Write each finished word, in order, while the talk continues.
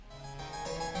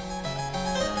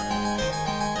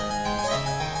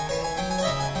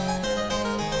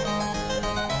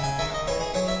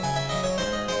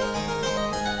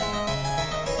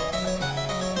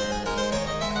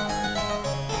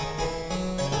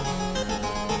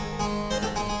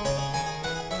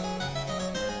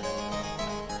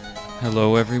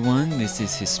Hello everyone, this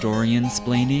is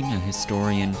Historian-splaining. A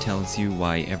historian tells you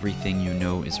why everything you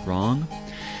know is wrong.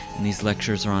 And these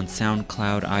lectures are on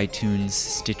SoundCloud, iTunes,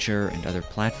 Stitcher, and other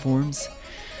platforms.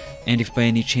 And if by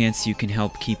any chance you can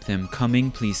help keep them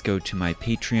coming, please go to my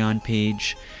Patreon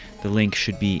page. The link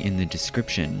should be in the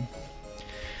description.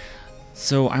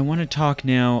 So I want to talk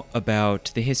now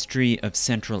about the history of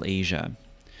Central Asia,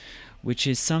 which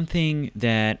is something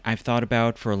that I've thought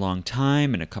about for a long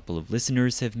time, and a couple of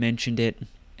listeners have mentioned it,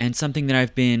 and something that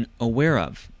I've been aware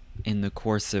of in the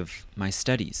course of my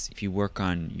studies. If you work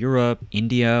on Europe,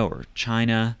 India, or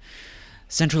China,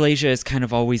 Central Asia is kind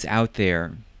of always out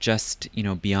there, just,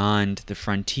 beyond the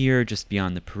frontier, just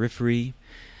beyond the periphery.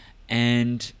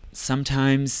 And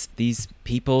sometimes these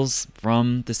peoples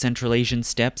from the Central Asian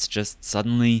steppes just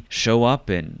suddenly show up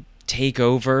and take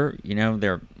over.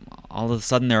 All of a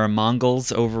sudden there are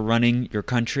Mongols overrunning your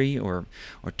country, or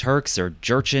Turks or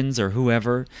Jurchens or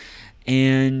whoever,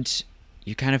 and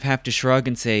you kind of have to shrug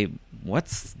and say,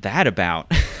 what's that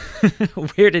about?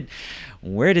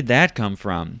 Where did that come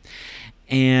from?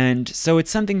 And so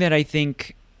it's something that I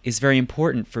think is very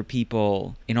important for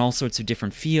people in all sorts of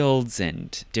different fields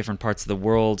and different parts of the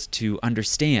world to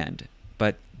understand,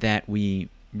 but that we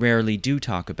rarely do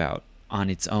talk about on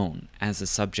its own as a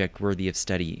subject worthy of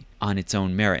study on its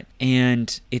own merit.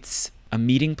 And it's a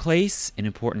meeting place, an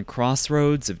important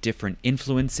crossroads of different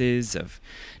influences, of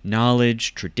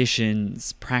knowledge,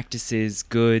 traditions, practices,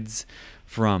 goods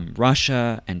from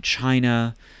Russia and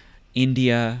China,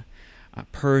 India,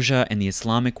 Persia, and the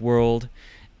Islamic world.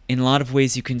 In a lot of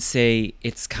ways, you can say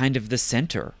it's kind of the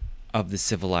center of the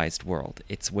civilized world.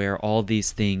 It's where all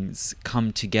these things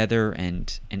come together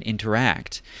and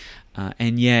interact.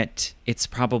 And yet, it's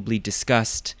probably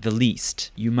discussed the least.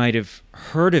 You might have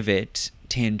heard of it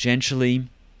tangentially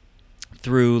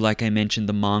through, like I mentioned,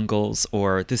 the Mongols,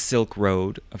 or the Silk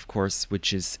Road, of course,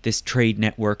 which is this trade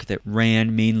network that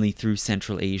ran mainly through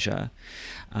Central Asia.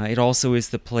 It also is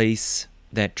the place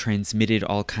that transmitted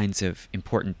all kinds of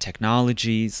important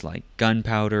technologies like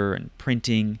gunpowder and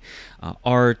printing,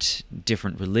 art,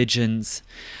 different religions.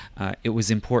 It was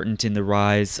important in the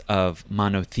rise of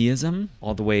monotheism,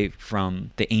 all the way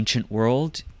from the ancient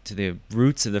world to the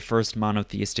roots of the first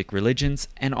monotheistic religions,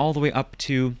 and all the way up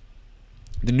to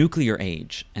the nuclear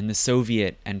age and the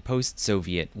Soviet and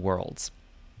post-Soviet worlds.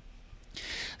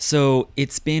 So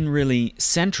it's been really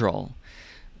central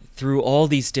through all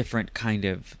these different kind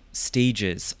of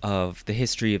stages of the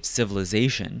history of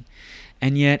civilization,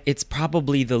 and yet it's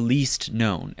probably the least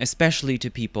known, especially to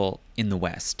people in the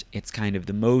West. It's kind of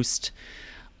the most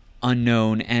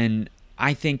unknown, and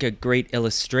I think a great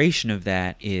illustration of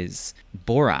that is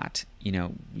Borat.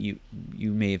 You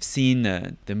may have seen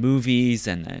the movies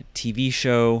and the TV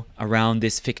show around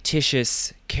this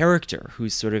fictitious character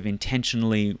who's sort of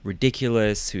intentionally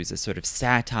ridiculous, who's a sort of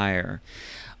satire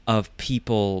of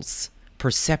people's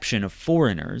perception of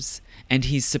foreigners, and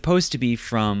he's supposed to be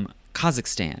from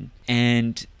Kazakhstan.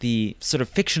 And the sort of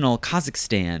fictional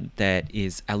Kazakhstan that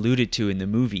is alluded to in the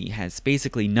movie has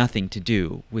basically nothing to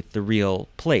do with the real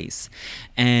place.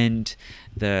 And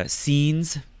the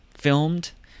scenes filmed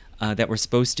that were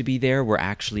supposed to be there were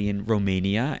actually in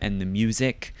Romania, and the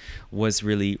music was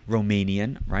really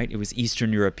Romanian, right? It was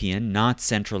Eastern European, not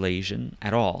Central Asian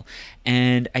at all.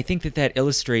 And I think that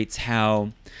illustrates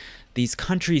how these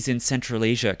countries in Central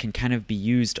Asia can kind of be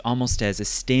used almost as a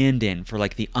stand-in for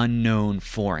like the unknown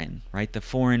foreign, right? The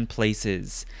foreign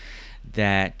places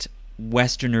that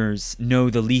Westerners know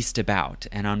the least about,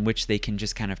 and on which they can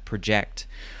just kind of project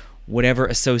whatever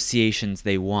associations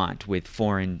they want with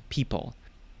foreign people.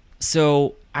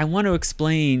 So I want to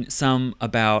explain some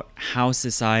about how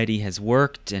society has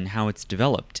worked and how it's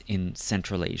developed in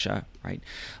Central Asia, right?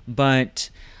 But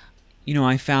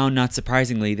I found, not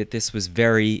surprisingly, that this was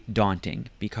very daunting,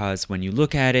 because when you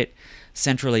look at it,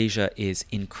 Central Asia is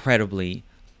incredibly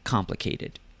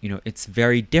complicated. It's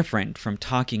very different from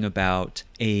talking about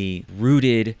a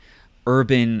rooted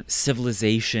urban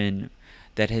civilization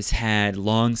that has had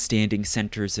long-standing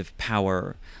centers of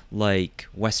power like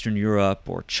Western Europe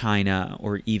or China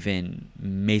or even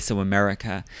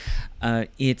Mesoamerica.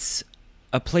 It's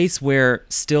a place where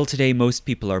still today most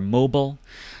people are mobile,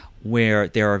 where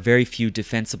there are very few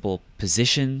defensible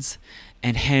positions,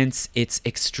 and hence it's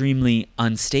extremely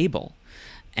unstable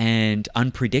and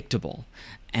unpredictable.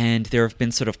 And there have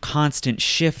been sort of constant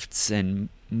shifts and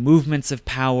movements of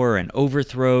power and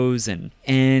overthrows,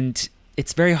 and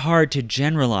it's very hard to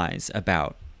generalize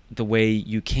about the way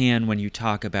you can when you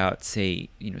talk about, say,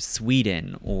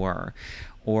 Sweden or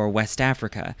West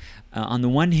Africa. On the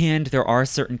one hand, there are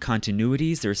certain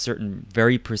continuities, there are certain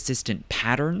very persistent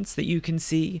patterns that you can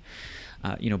see.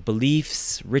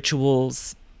 beliefs,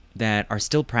 rituals that are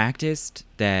still practiced,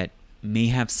 that may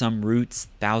have some roots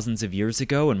thousands of years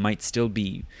ago and might still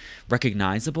be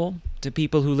recognizable to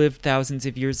people who lived thousands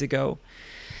of years ago.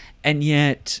 And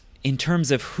yet, in terms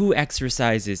of who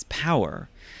exercises power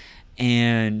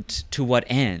and to what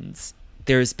ends,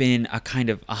 there's been a kind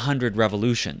of 100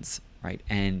 revolutions, right?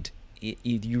 And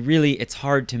it's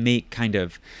hard to make kind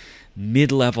of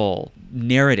mid-level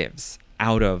narratives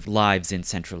out of lives in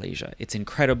Central Asia. It's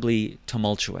incredibly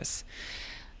tumultuous.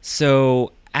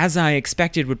 So, as I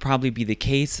expected would probably be the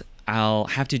case, I'll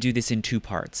have to do this in 2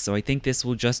 parts. So I think this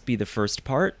will just be the first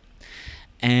part,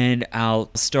 and I'll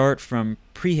start from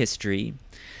prehistory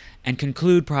and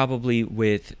conclude probably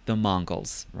with the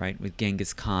Mongols, right, with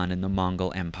Genghis Khan and the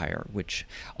Mongol Empire, which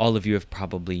all of you have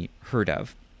probably heard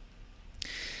of.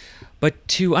 But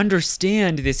to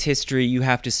understand this history, you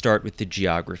have to start with the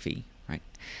geography, right?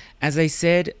 As I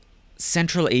said,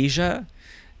 Central Asia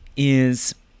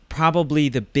is probably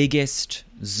the biggest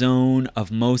zone of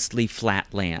mostly flat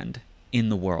land in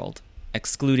the world,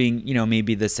 excluding,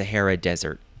 maybe the Sahara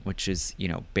Desert, which is,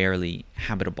 barely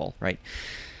habitable, right?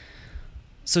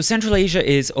 So Central Asia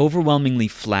is overwhelmingly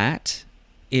flat.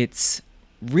 It's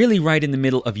really right in the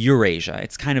middle of Eurasia.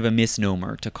 It's kind of a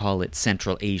misnomer to call it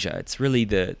Central Asia. It's really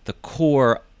the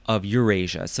core of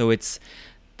Eurasia. So it's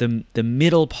the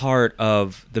middle part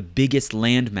of the biggest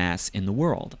landmass in the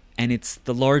world. And it's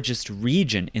the largest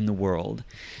region in the world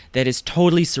that is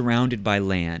totally surrounded by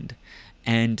land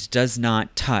and does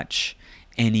not touch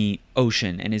any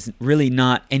ocean and is really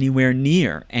not anywhere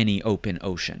near any open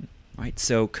ocean, right?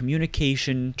 So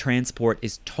communication, transport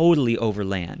is totally over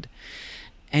land.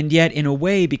 And yet, in a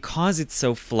way, because it's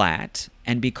so flat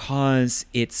and because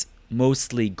it's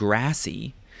mostly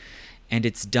grassy, and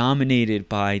it's dominated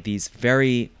by these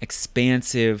very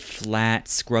expansive, flat,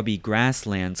 scrubby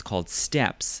grasslands called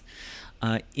steppes,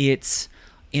 it's,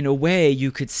 in a way,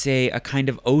 you could say, a kind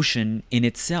of ocean in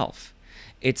itself.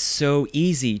 It's so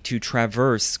easy to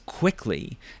traverse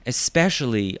quickly,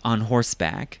 especially on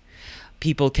horseback.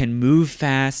 People can move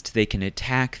fast, they can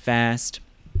attack fast,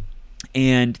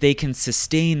 and they can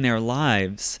sustain their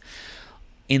lives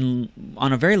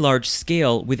on a very large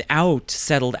scale without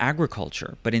settled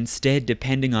agriculture, but instead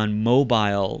depending on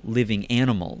mobile living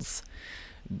animals,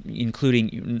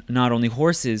 including not only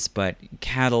horses, but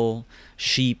cattle,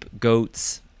 sheep,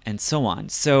 goats, and so on.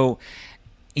 So,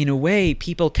 in a way,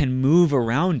 people can move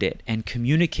around it and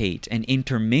communicate and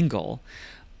intermingle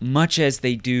much as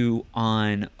they do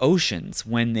on oceans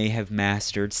when they have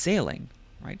mastered sailing,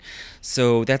 right?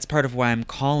 So that's part of why I'm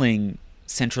calling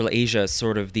Central Asia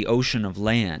sort of the ocean of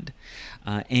land.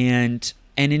 And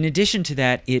in addition to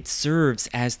that, it serves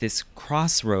as this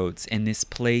crossroads and this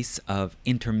place of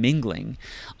intermingling,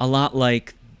 a lot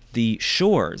like the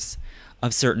shores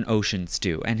of certain oceans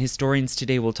do. And historians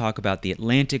today will talk about the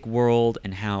Atlantic world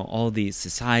and how all these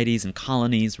societies and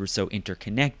colonies were so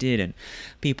interconnected and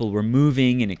people were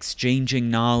moving and exchanging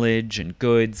knowledge and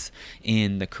goods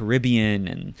in the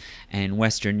Caribbean and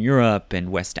Western Europe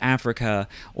and West Africa,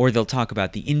 or they'll talk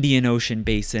about the Indian Ocean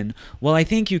basin. Well, I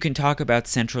think you can talk about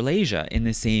Central Asia in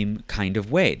the same kind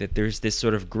of way, that there's this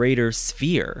sort of greater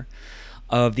sphere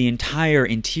of the entire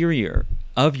interior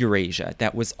of Eurasia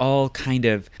that was all kind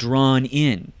of drawn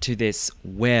in to this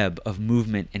web of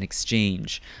movement and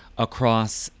exchange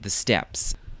across the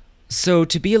steppes. So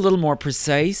to be a little more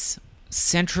precise,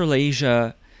 Central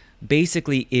Asia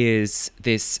basically is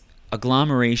this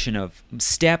agglomeration of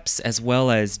steppes as well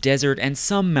as desert and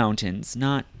some mountains,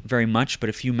 not very much, but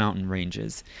a few mountain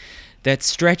ranges, that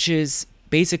stretches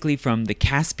basically from the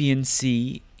Caspian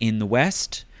Sea in the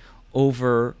west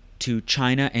over to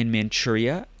China and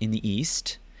Manchuria in the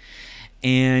east.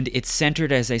 And it's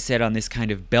centered, as I said, on this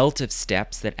kind of belt of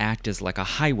steppes that act as like a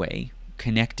highway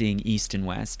connecting east and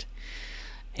west.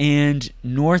 And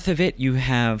north of it, you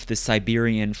have the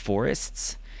Siberian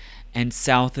forests, and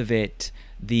south of it,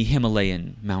 the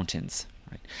Himalayan mountains.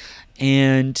 Right?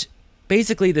 And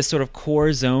basically the sort of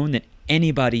core zone that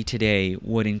anybody today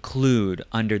would include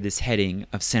under this heading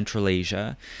of Central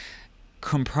Asia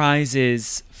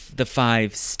comprises the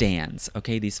 5 stands,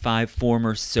 okay, these 5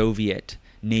 former Soviet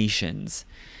nations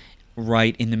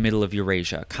right in the middle of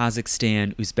Eurasia: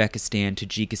 Kazakhstan, Uzbekistan,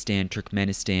 Tajikistan,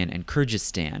 Turkmenistan, and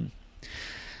Kyrgyzstan.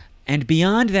 And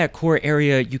beyond that core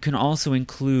area, you can also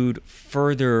include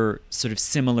further sort of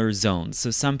similar zones.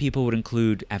 So some people would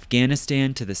include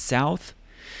Afghanistan to the south.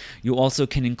 You also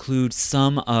can include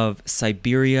some of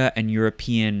Siberia and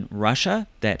European Russia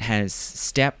that has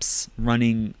steppes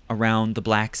running around the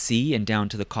Black Sea and down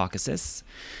to the Caucasus.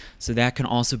 So that can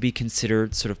also be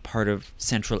considered sort of part of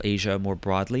Central Asia more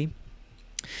broadly.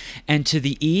 And to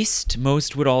the east,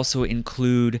 most would also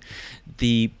include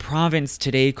the province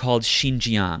today called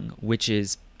Xinjiang, which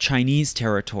is Chinese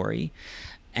territory.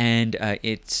 And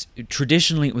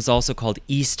traditionally it was also called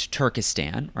East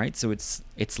Turkestan, right? So it's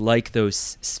like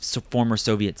those former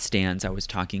Soviet stands I was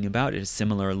talking about. It has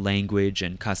similar language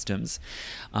and customs,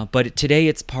 but today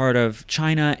it's part of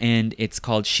China, and it's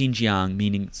called Xinjiang,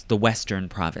 meaning the Western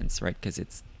province, right? Because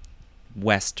it's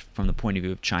west from the point of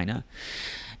view of China.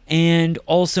 And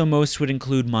also most would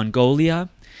include Mongolia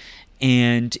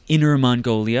and Inner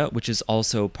Mongolia, which is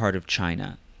also part of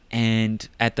China. And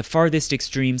at the farthest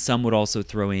extreme, some would also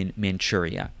throw in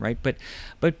Manchuria, right?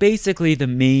 But basically the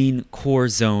main core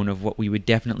zone of what we would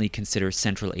definitely consider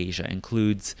Central Asia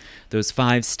includes those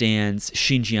 5 stands,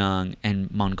 Xinjiang and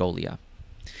Mongolia.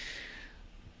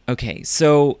 Okay,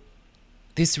 so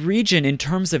this region, in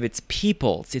terms of its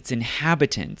peoples, its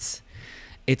inhabitants,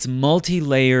 it's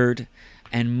multi-layered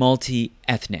and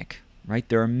multi-ethnic, right?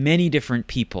 There are many different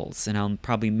peoples, and I'll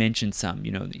probably mention some,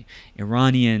 the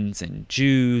Iranians and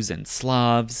Jews and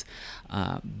Slavs,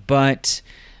 but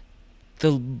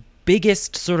the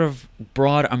biggest sort of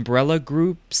broad umbrella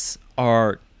groups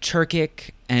are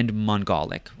Turkic and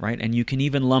Mongolic, right? And you can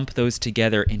even lump those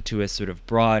together into a sort of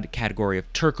broad category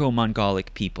of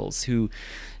Turco-Mongolic peoples who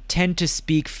tend to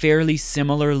speak fairly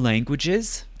similar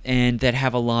languages and that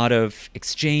have a lot of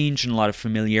exchange and a lot of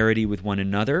familiarity with one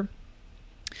another,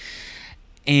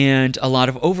 and a lot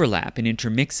of overlap and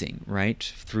intermixing,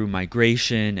 right, through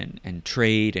migration and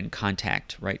trade and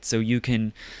contact, right? So you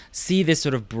can see this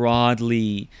sort of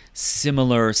broadly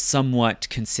similar, somewhat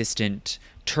consistent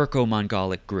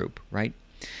Turco-Mongolic group, right?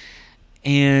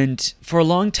 And for a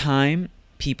long time,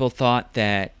 people thought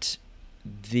that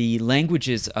the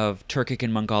languages of Turkic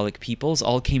and Mongolic peoples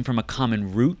all came from a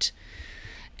common root,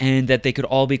 and that they could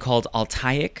all be called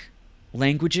Altaic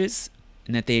languages,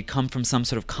 and that they had come from some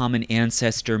sort of common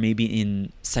ancestor, maybe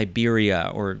in Siberia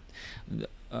or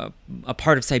a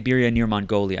part of Siberia near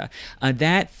Mongolia.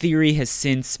 That theory has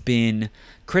since been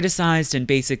criticized and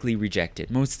basically rejected.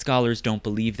 Most scholars don't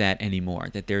believe that anymore,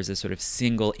 that there's a sort of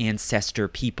single ancestor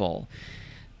people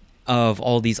of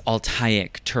all these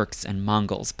Altaic Turks and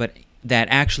Mongols, but that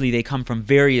actually they come from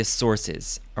various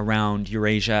sources around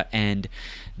Eurasia, and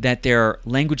that their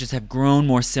languages have grown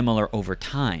more similar over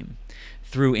time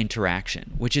through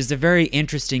interaction, which is a very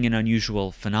interesting and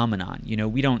unusual phenomenon.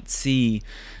 We don't see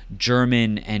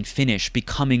German and Finnish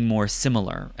becoming more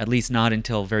similar, at least not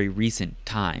until very recent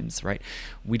times, right?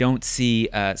 We don't see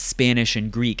Spanish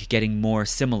and Greek getting more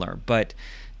similar, but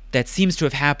that seems to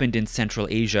have happened in Central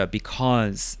Asia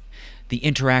because the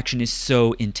interaction is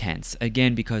so intense.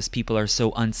 Again, because people are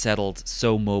so unsettled,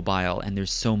 so mobile, and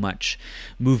there's so much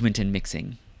movement and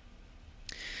mixing.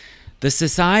 The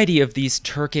society of these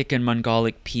Turkic and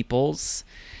Mongolic peoples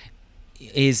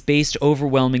is based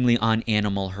overwhelmingly on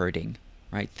animal herding,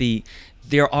 right?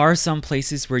 There are some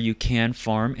places where you can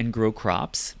farm and grow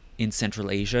crops in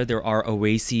Central Asia. There are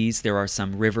oases, there are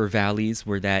some river valleys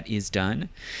where that is done.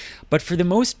 But for the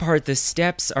most part, the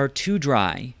steppes are too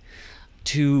dry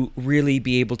to really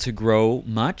be able to grow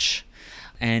much,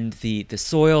 and the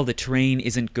soil, the terrain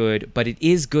isn't good, but it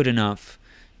is good enough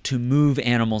to move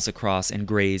animals across and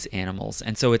graze animals.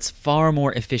 And so it's far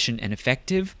more efficient and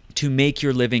effective to make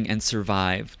your living and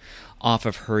survive off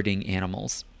of herding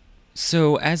animals.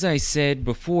 So as I said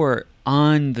before,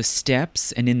 on the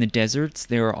steppes and in the deserts,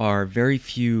 there are very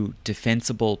few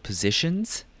defensible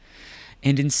positions.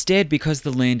 And instead, because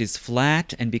the land is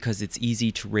flat and because it's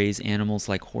easy to raise animals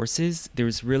like horses,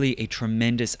 there's really a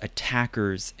tremendous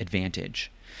attacker's advantage.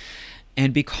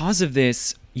 And because of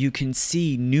this, you can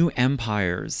see new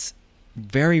empires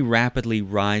very rapidly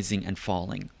rising and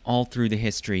falling all through the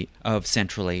history of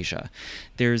Central Asia.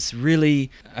 There's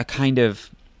really a kind of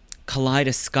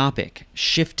kaleidoscopic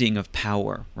shifting of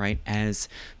power, right? As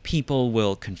people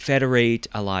will confederate,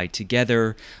 ally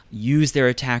together, use their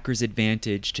attacker's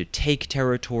advantage to take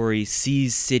territory,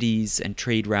 seize cities and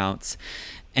trade routes,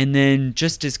 and then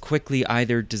just as quickly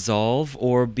either dissolve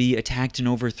or be attacked and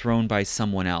overthrown by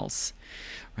someone else,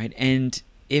 right? And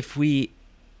if we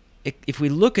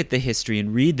look at the history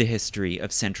and read the history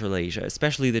of Central Asia,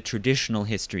 especially the traditional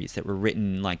histories that were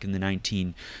written like in the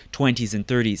 1920s and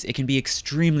 30s, it can be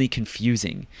extremely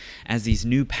confusing as these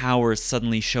new powers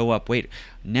suddenly show up. Wait,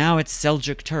 now it's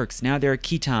Seljuk Turks, now there are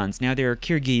Khitans, now there are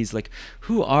Kyrgyz. Like,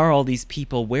 who are all these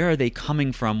people? Where are they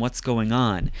coming from? What's going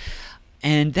on?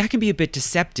 And that can be a bit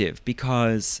deceptive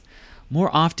because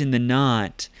more often than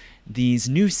not, these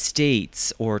new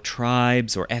states or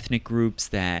tribes or ethnic groups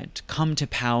that come to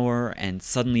power and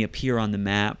suddenly appear on the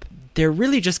map, they're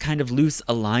really just kind of loose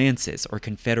alliances or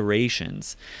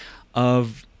confederations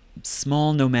of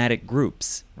small nomadic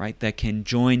groups, right, that can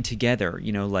join together,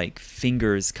 like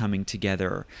fingers coming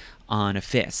together on a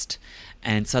fist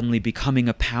and suddenly becoming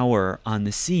a power on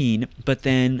the scene, but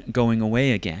then going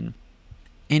away again.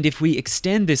 And if we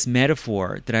extend this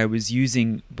metaphor that I was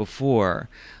using before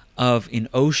of an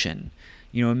ocean,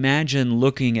 imagine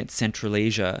looking at Central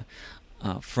Asia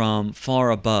from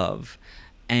far above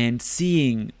and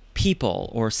seeing people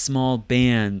or small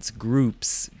bands,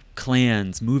 groups,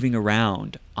 clans moving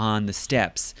around on the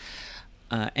steppes,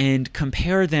 and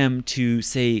compare them to,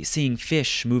 say, seeing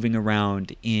fish moving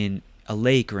around in a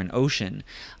lake or an ocean.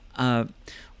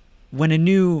 When a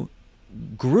new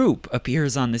group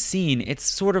appears on the scene, it's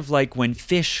sort of like when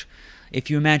fish, if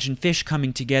you imagine fish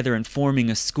coming together and forming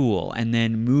a school and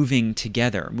then moving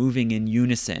together, moving in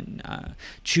unison,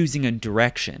 choosing a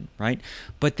direction, right?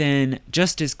 But then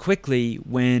just as quickly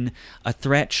when a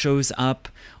threat shows up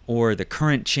or the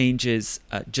current changes,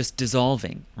 just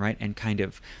dissolving, right? And kind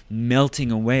of melting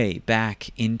away back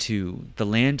into the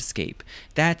landscape.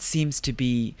 That seems to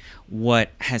be what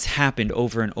has happened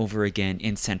over and over again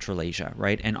in Central Asia,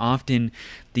 right? And often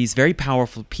these very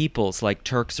powerful peoples like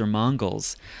Turks or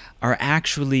Mongols are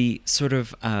actually sort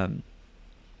of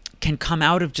can come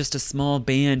out of just a small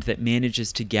band that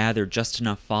manages to gather just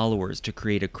enough followers to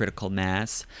create a critical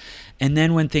mass. And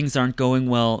then when things aren't going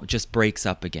well, just breaks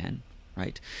up again,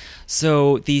 right?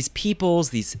 So these peoples,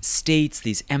 these states,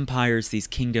 these empires, these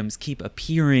kingdoms keep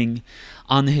appearing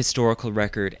on the historical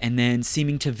record and then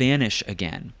seeming to vanish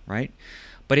again, right?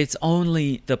 But it's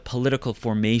only the political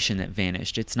formation that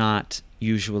vanished. It's not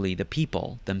usually the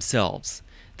people themselves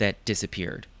that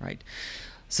disappeared, right?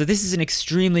 So this is an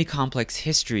extremely complex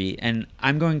history, and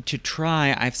I'm going to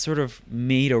try, I've sort of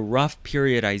made a rough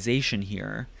periodization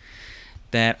here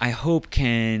that I hope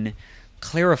can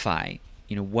clarify,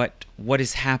 what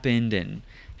has happened and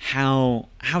how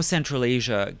Central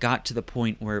Asia got to the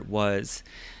point where it was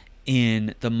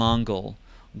in the Mongol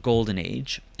Golden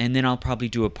Age. And then I'll probably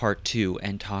do a part 2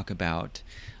 and talk about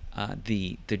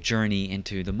the journey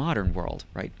into the modern world,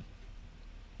 right?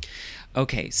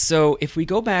 Okay, so if we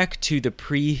go back to the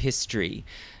prehistory,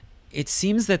 it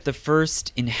seems that the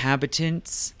first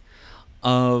inhabitants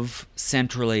of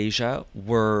Central Asia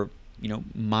were,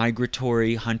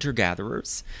 migratory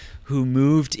hunter-gatherers who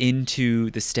moved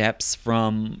into the steppes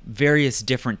from various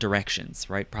different directions,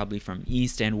 right? Probably from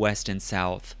east and west and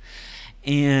south.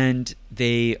 And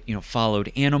they,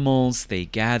 followed animals, they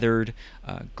gathered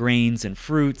grains and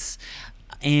fruits,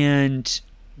 and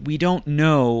we don't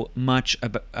know much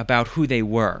about who they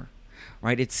were,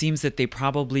 right? It seems that they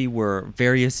probably were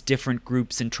various different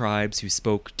groups and tribes who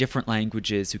spoke different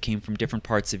languages, who came from different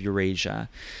parts of Eurasia.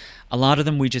 A lot of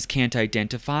them we just can't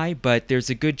identify, but there's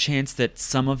a good chance that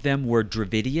some of them were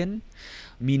Dravidian,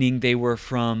 meaning they were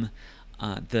from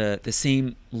the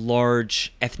same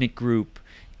large ethnic group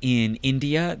in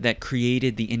India that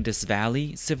created the Indus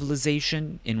Valley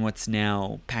civilization in what's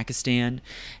now Pakistan,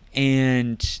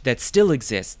 and that still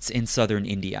exists in southern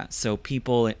India. So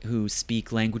people who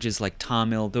speak languages like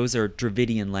Tamil, those are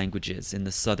Dravidian languages in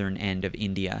the southern end of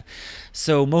India.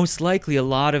 So most likely a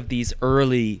lot of these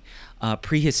early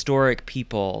prehistoric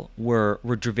people were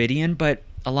Dravidian, but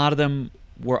a lot of them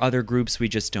were other groups we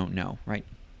just don't know, right?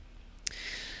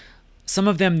 Some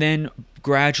of them then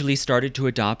gradually started to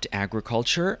adopt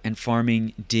agriculture, and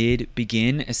farming did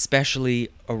begin, especially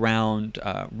around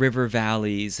river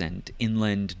valleys and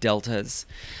inland deltas.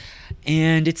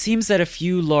 And it seems that a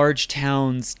few large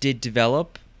towns did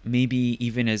develop, maybe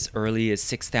even as early as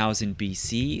 6000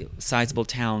 BC, sizable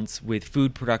towns with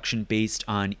food production based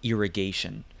on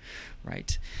irrigation,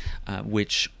 right?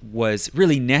 Which was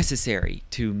really necessary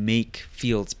to make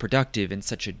fields productive in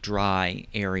such a dry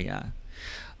area.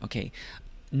 Okay,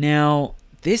 now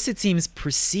this, it seems,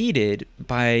 preceded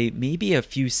by maybe a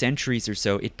few centuries or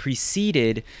so, it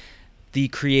preceded the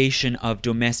creation of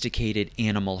domesticated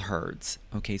animal herds.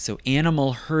 Okay, so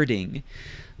animal herding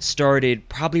started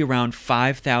probably around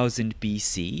 5000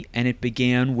 BC, and it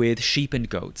began with sheep and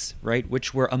goats, right,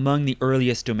 which were among the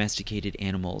earliest domesticated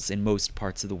animals in most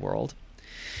parts of the world.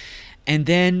 And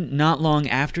then not long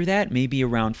after that, maybe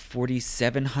around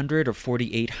 4700 or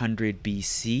 4800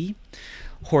 BC,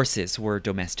 horses were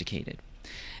domesticated.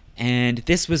 And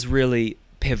this was really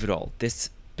pivotal. This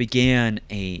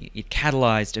it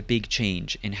catalyzed a big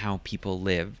change in how people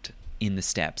lived in the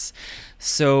steppes.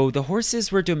 So the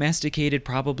horses were domesticated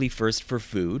probably first for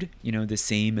food, the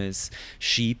same as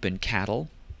sheep and cattle.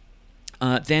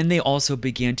 Then they also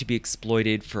began to be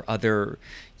exploited for other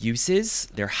uses.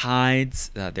 Their hides,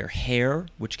 their hair,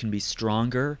 which can be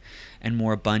stronger and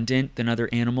more abundant than other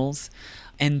animals.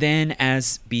 and then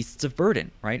as beasts of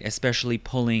burden, right? Especially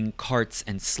pulling carts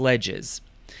and sledges.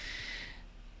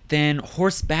 Then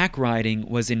horseback riding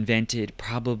was invented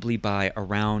probably by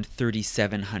around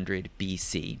 3700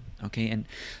 BC. Okay, and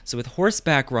so with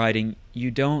horseback riding, you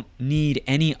don't need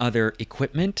any other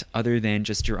equipment other than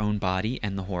just your own body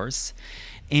and the horse.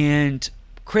 And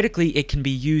critically, it can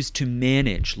be used to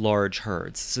manage large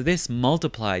herds. So this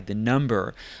multiplied the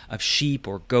number of sheep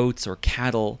or goats or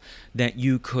cattle that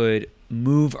you could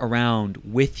move around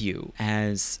with you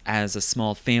as a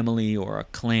small family or a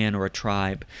clan or a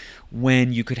tribe,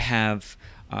 when you could have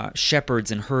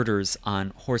shepherds and herders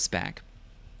on horseback.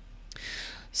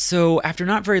 So after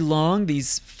not very long,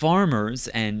 these farmers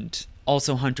and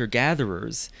also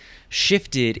hunter-gatherers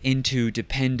shifted into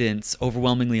dependence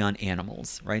overwhelmingly on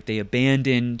animals, right? They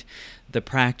abandoned the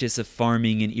practice of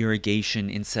farming and irrigation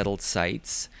in settled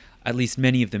sites, at least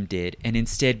many of them did, and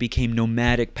instead became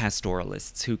nomadic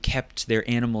pastoralists who kept their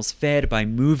animals fed by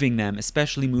moving them,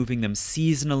 especially moving them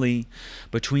seasonally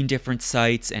between different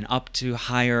sites and up to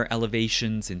higher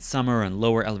elevations in summer and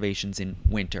lower elevations in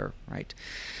winter, right?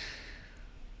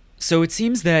 So it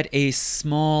seems that a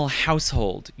small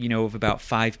household, of about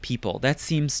 5 people, that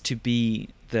seems to be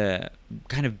the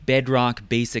kind of bedrock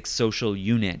basic social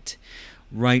unit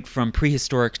right from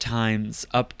prehistoric times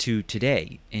up to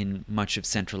today in much of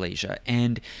Central Asia.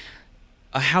 And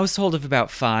a household of about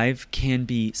 5 can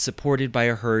be supported by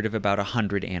a herd of about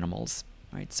 100 animals,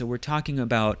 right? So we're talking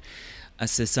about a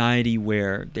society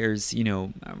where there's,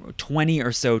 20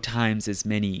 or so times as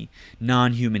many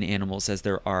non-human animals as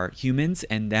there are humans,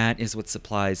 and that is what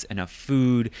supplies enough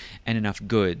food and enough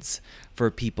goods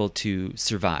for people to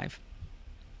survive.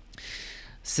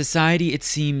 Society, it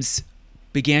seems,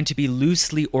 began to be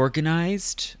loosely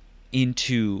organized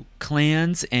into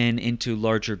clans and into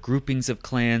larger groupings of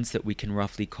clans that we can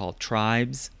roughly call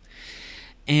tribes.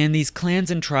 And these clans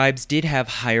and tribes did have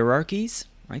hierarchies,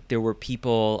 right? There were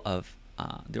people of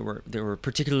there were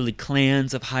particularly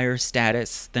clans of higher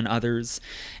status than others,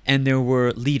 and there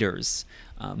were leaders,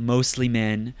 mostly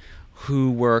men, who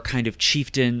were kind of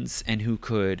chieftains and who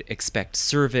could expect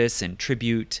service and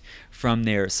tribute from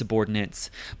their subordinates.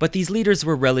 But these leaders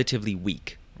were relatively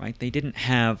weak, right? They didn't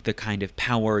have the kind of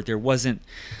power. There wasn't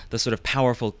the sort of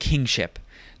powerful kingship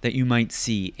that you might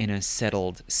see in a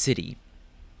settled city.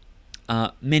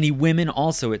 Many women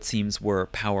also, it seems, were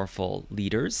powerful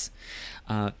leaders.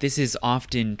 This is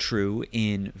often true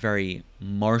in very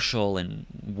martial and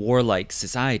warlike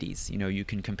societies. You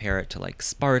can compare it to like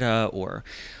Sparta or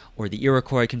the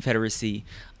Iroquois Confederacy.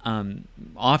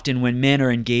 Often when men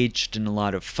are engaged in a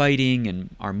lot of fighting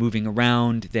and are moving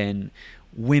around, then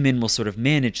women will sort of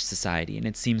manage society. And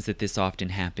it seems that this often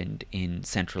happened in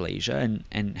Central Asia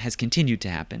and has continued to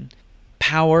happen.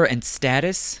 Power and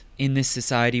status in this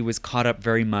society was caught up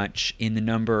very much in the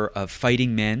number of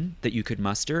fighting men that you could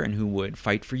muster and who would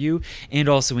fight for you, and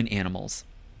also in animals.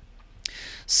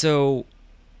 So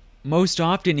most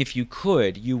often, if you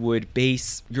could, you would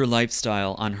base your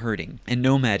lifestyle on herding and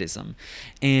nomadism.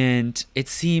 And it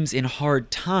seems in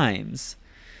hard times,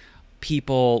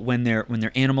 people, when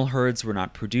their animal herds were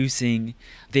not producing,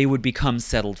 they would become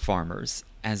settled farmers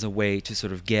as a way to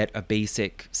sort of get a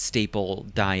basic staple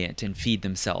diet and feed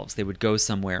themselves. They would go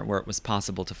somewhere where it was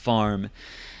possible to farm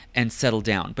and settle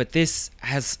down. But this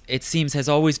it seems, has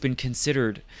always been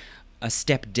considered a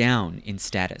step down in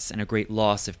status and a great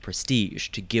loss of prestige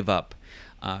to give up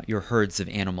your herds of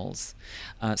animals.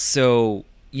 So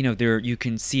you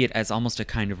can see it as almost a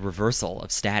kind of reversal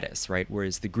of status, right?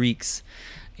 Whereas the Greeks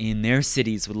in their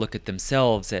cities would look at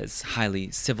themselves as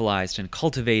highly civilized and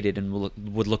cultivated and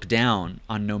would look down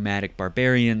on nomadic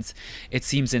barbarians. It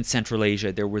seems in Central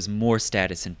Asia there was more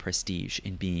status and prestige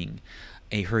in being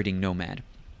a herding nomad.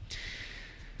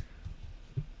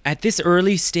 At this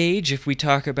early stage, if we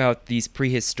talk about these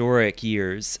prehistoric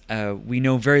years, we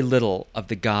know very little of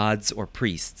the gods or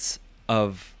priests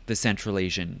of the Central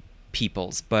Asian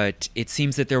peoples, but it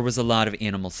seems that there was a lot of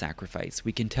animal sacrifice.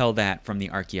 We can tell that from the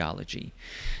archaeology,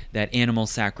 that animal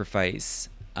sacrifice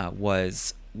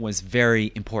was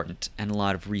very important, and a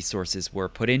lot of resources were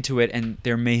put into it, and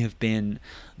there may have been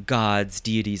gods,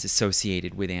 deities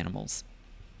associated with animals.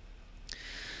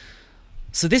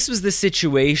 So this was the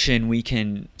situation we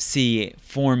can see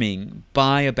forming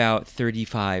by about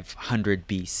 3500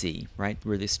 BC, right,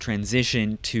 where this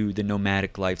transition to the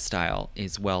nomadic lifestyle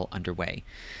is well underway.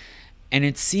 And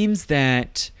it seems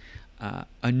that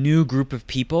a new group of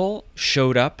people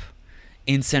showed up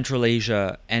in Central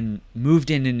Asia and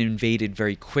moved in and invaded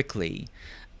very quickly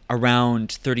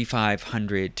around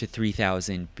 3500 to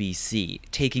 3000 BC,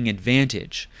 taking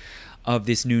advantage of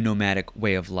this new nomadic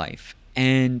way of life.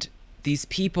 And These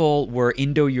people were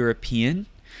Indo-European.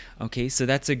 Okay, so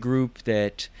that's a group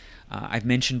that I've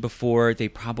mentioned before. They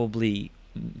probably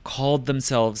called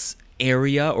themselves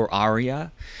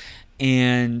Arya,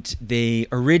 and they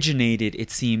originated,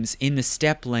 it seems, in the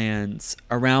steppe lands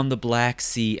around the Black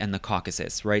Sea and the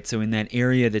Caucasus, right? So in that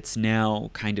area that's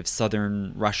now kind of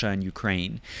southern Russia and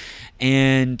Ukraine.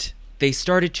 And they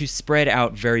started to spread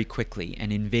out very quickly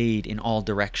and invade in all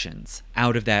directions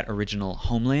out of that original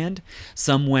homeland.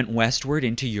 Some went westward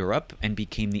into Europe and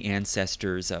became the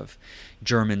ancestors of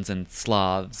Germans and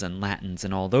Slavs and Latins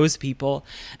and all those people.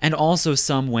 And also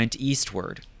some went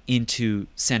eastward into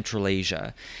Central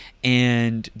Asia.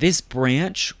 And this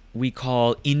branch we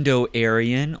call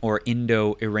Indo-Aryan or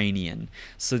Indo-Iranian.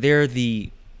 So they're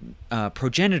the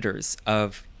progenitors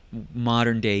of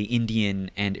modern-day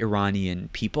Indian and Iranian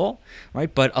people,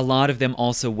 right? But a lot of them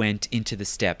also went into the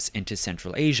steppes into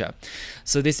Central Asia.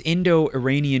 So this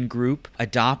Indo-Iranian group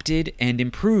adopted and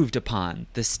improved upon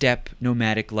the steppe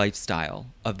nomadic lifestyle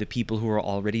of the people who were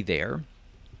already there.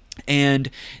 And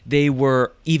they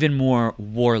were even more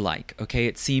warlike, okay?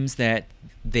 It seems that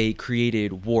they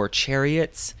created war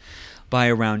chariots by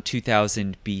around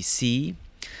 2000 BC.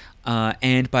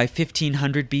 And by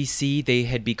 1500 BC, they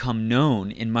had become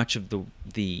known in much of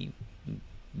the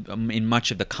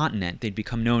continent. They'd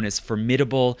become known as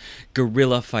formidable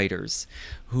guerrilla fighters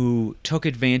who took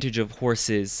advantage of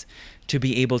horses to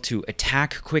be able to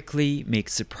attack quickly, make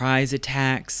surprise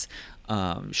attacks,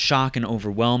 shock and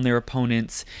overwhelm their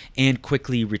opponents, and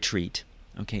quickly retreat.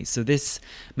 Okay, so this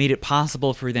made it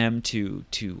possible for them to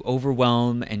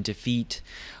overwhelm and defeat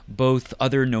both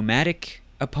other nomadic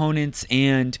opponents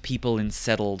and people in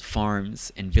settled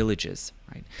farms and villages,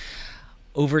 right?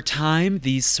 Over time,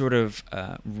 these sort of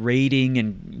raiding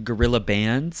and guerrilla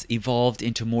bands evolved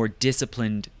into more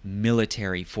disciplined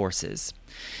military forces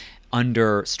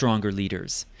under stronger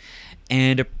leaders.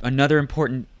 And another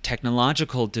important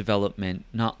technological development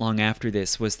not long after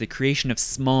this was the creation of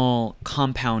small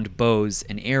compound bows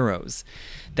and arrows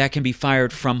that can be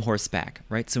fired from horseback,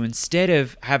 right? So instead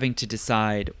of having to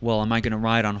decide, well, am I going to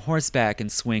ride on horseback and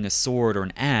swing a sword or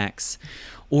an axe,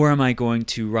 or am I going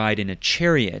to ride in a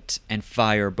chariot and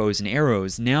fire bows and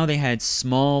arrows? Now they had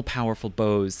small, powerful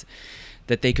bows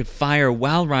that they could fire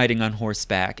while riding on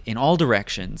horseback in all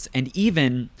directions, and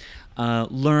even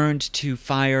learned to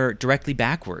fire directly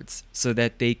backwards so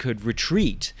that they could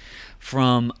retreat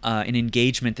from an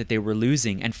engagement that they were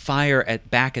losing and fire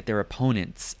back at their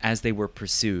opponents as they were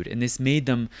pursued. And this made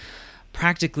them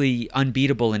practically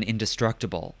unbeatable and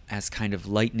indestructible as kind of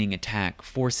lightning attack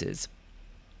forces.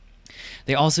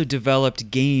 They also developed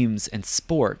games and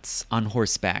sports on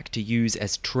horseback to use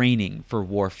as training for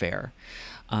warfare.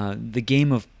 The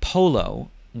game of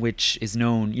polo, which is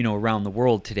known, around the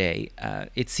world today,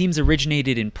 it seems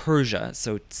originated in Persia,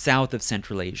 so south of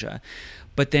Central Asia.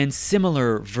 But then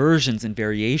similar versions and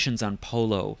variations on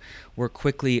polo were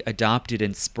quickly adopted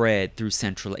and spread through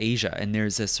Central Asia. And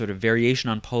there's a sort of variation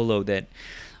on polo that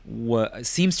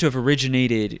seems to have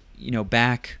originated,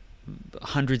 back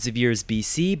hundreds of years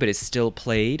BC, but is still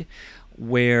played,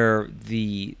 where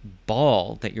the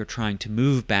ball that you're trying to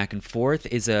move back and forth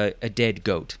is a dead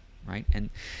goat, right? And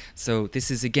so this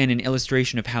is, again, an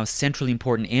illustration of how centrally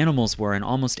important animals were, and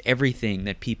almost everything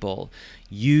that people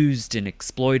used and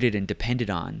exploited and depended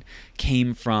on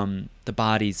came from the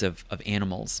bodies of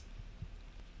animals.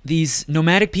 These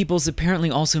nomadic peoples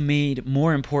apparently also made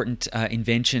more important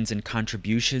inventions and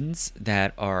contributions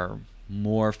that are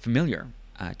more familiar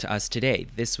to us today.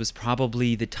 This was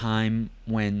probably the time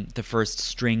when the first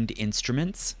stringed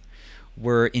instruments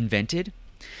were invented.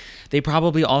 They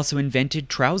probably also invented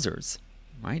trousers,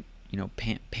 right?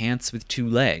 Pants with two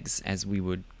legs, as we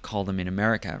would call them in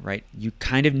America, right? You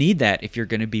kind of need that if you're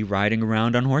going to be riding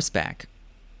around on horseback.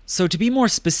 So to be more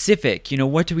specific,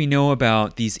 what do we know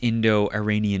about these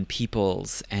Indo-Iranian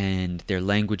peoples and their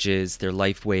languages, their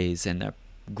life ways, and the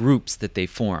groups that they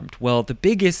formed? Well, the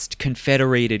biggest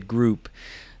confederated group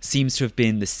seems to have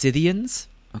been the Scythians,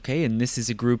 okay? And this is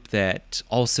a group that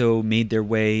also made their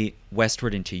way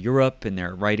westward into Europe, and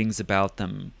there are writings about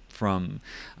them from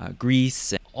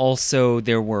Greece. Also,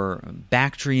 there were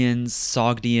Bactrians,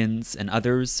 Sogdians, and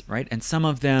others, right? And some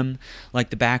of them,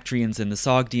 like the Bactrians and the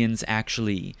Sogdians,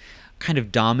 actually kind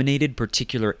of dominated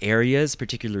particular areas,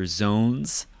 particular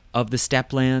zones of the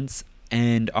steppe lands,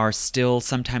 and are still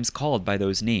sometimes called by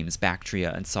those names,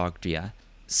 Bactria and Sogdia.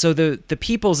 So the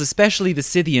peoples, especially the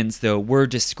Scythians, though, were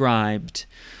described.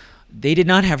 They did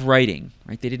not have writing,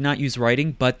 right? They did not use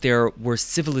writing, but there were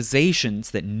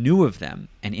civilizations that knew of them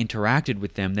and interacted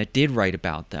with them that did write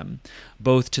about them,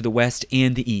 both to the west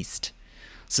and the east.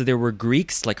 So there were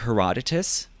Greeks like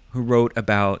Herodotus, who wrote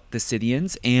about the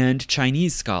Scythians and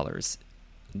Chinese scholars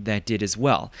that did as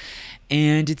well.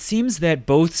 And it seems that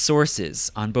both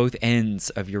sources on both ends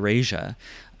of Eurasia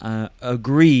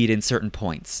agreed in certain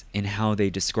points in how they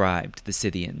described the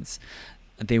Scythians.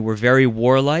 They were very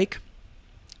warlike.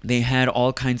 They had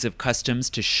all kinds of customs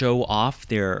to show off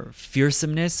their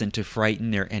fearsomeness and to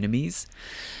frighten their enemies.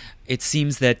 It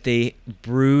seems that they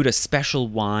brewed a special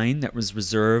wine that was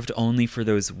reserved only for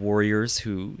those warriors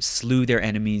who slew their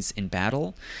enemies in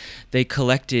battle. They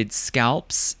collected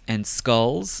scalps and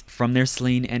skulls from their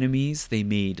slain enemies. They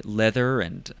made leather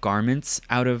and garments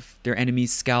out of their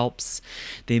enemies' scalps.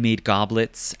 They made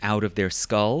goblets out of their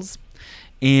skulls.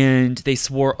 And they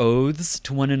swore oaths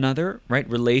to one another, right?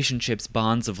 Relationships,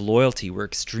 bonds of loyalty were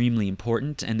extremely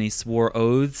important, and they swore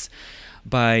oaths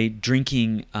by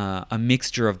drinking a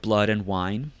mixture of blood and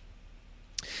wine.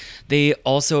 They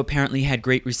also apparently had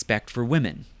great respect for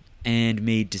women and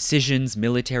made decisions,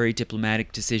 military,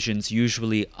 diplomatic decisions,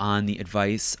 usually on the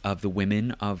advice of the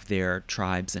women of their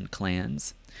tribes and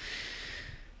clans.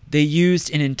 They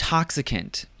used an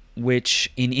intoxicant,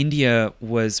 which in India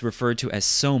was referred to as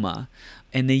soma,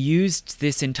 and they used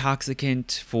this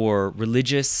intoxicant for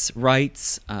religious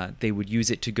rites. They would use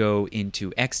it to go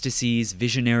into ecstasies,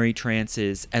 visionary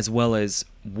trances, as well as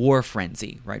war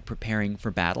frenzy, right, preparing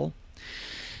for battle.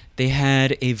 They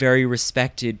had a very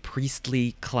respected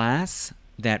priestly class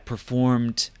that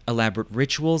performed elaborate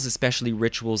rituals, especially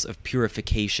rituals of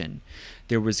purification.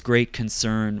 There was great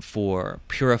concern for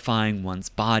purifying one's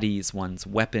bodies, one's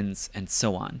weapons, and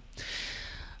so on.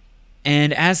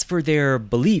 And as for their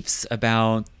beliefs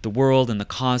about the world and the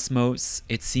cosmos,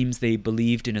 it seems they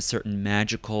believed in a certain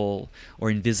magical or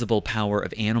invisible power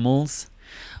of animals.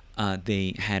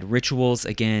 They had rituals,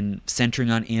 again,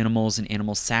 centering on animals and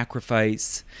animal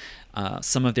sacrifice.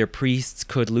 Some of their priests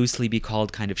could loosely be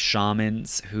called kind of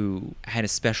shamans who had a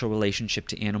special relationship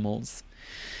to animals.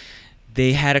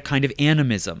 They had a kind of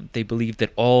animism. They believed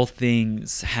that all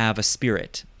things have a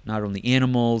spirit. Not only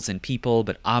animals and people,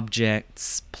 but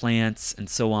objects, plants, and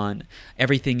so on.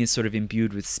 Everything is sort of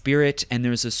imbued with spirit, and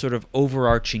there's a sort of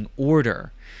overarching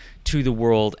order to the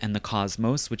world and the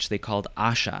cosmos, which they called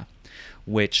Asha,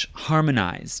 which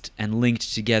harmonized and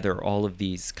linked together all of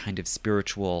these kind of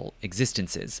spiritual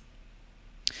existences.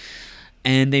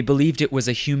 And they believed it was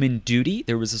a human duty.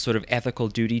 There was a sort of ethical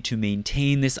duty to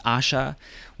maintain this Asha,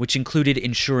 which included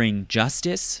ensuring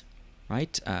justice,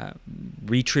 right?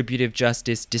 Retributive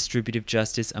justice, distributive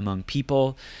justice among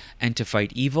people, and to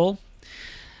fight evil.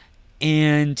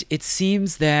 And it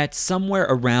seems that somewhere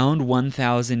around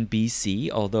 1000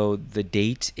 BC, although the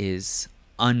date is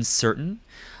uncertain,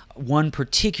 one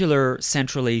particular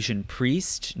Central Asian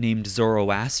priest named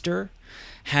Zoroaster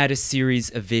had a series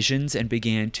of visions and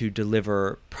began to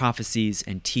deliver prophecies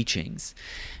and teachings.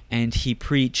 And he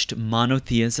preached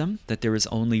monotheism, that there is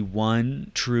only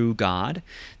one true God,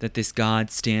 that this God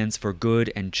stands for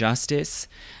good and justice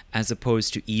as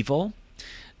opposed to evil,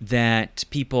 that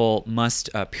people must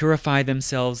purify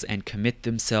themselves and commit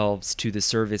themselves to the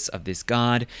service of this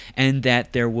God, and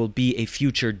that there will be a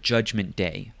future judgment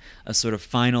day, a sort of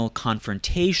final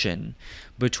confrontation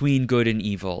between good and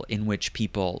evil in which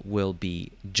people will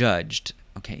be judged.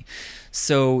 Okay,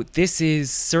 so this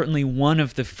is certainly one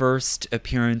of the first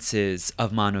appearances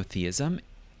of monotheism.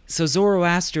 So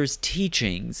Zoroaster's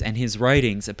teachings and his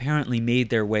writings apparently made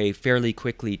their way fairly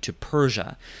quickly to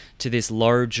Persia, to this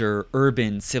larger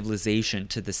urban civilization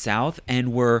to the south,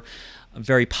 and were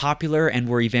very popular and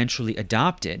were eventually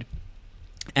adopted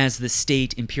as the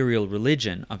state imperial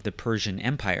religion of the Persian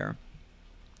Empire.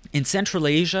 In Central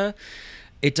Asia,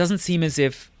 it doesn't seem as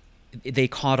if they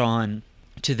caught on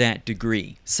to that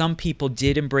degree. Some people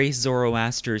did embrace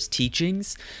Zoroaster's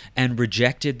teachings and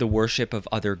rejected the worship of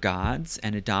other gods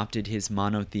and adopted his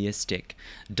monotheistic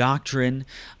doctrine,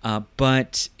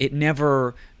 but it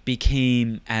never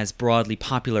became as broadly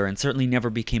popular and certainly never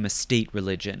became a state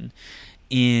religion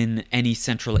in any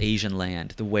Central Asian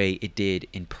land the way it did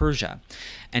in Persia.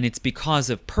 And it's because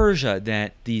of Persia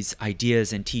that these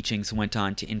ideas and teachings went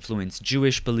on to influence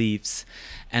Jewish beliefs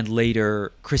and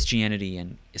later Christianity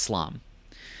and Islam.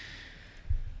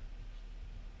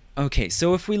 Okay,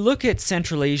 so if we look at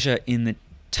Central Asia in the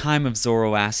time of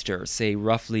Zoroaster, say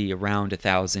roughly around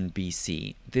 1000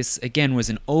 BC, this again was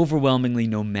an overwhelmingly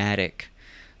nomadic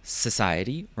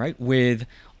society, right, with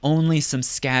only some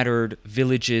scattered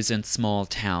villages and small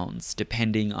towns,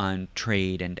 depending on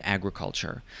trade and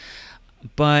agriculture.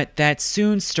 But that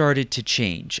soon started to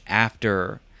change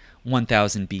after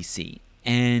 1000 BC,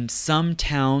 and some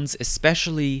towns,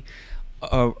 especially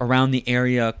around the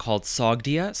area called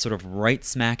Sogdia, sort of right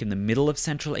smack in the middle of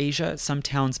Central Asia, some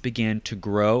towns began to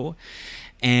grow,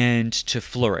 and to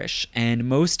flourish. And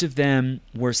most of them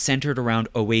were centered around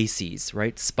oases,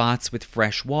 right? Spots with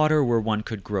fresh water where one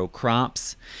could grow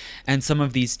crops. And some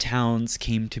of these towns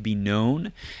came to be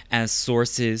known as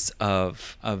sources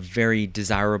of very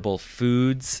desirable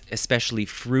foods, especially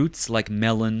fruits like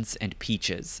melons and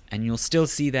peaches. And you'll still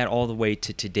see that all the way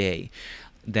to today,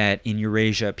 that in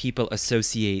Eurasia, people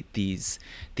associate these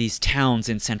towns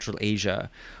in Central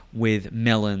Asia with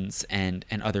melons and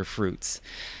other fruits.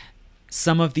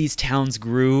 Some of these towns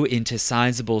grew into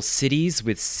sizable cities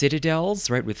with citadels,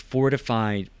 right, with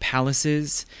fortified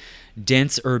palaces,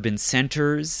 dense urban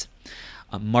centers,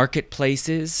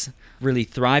 marketplaces, really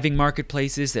thriving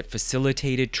marketplaces that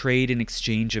facilitated trade and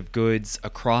exchange of goods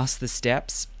across the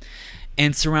steppes,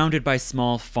 and surrounded by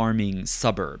small farming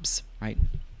suburbs, right?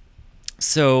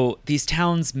 So these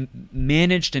towns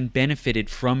managed and benefited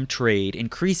from trade,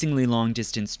 increasingly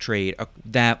long-distance trade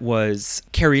that was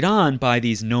carried on by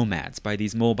these nomads, by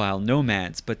these mobile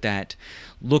nomads, but that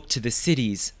looked to the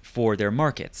cities for their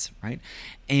markets, right?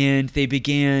 And they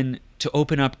began to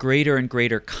open up greater and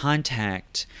greater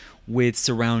contact with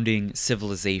surrounding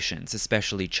civilizations,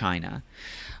 especially China.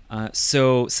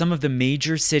 So some of the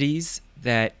major cities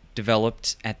that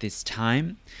developed at this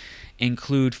time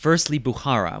include firstly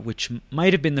Bukhara, which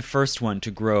might have been the first one to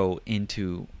grow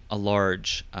into a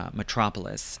large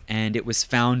metropolis, and it was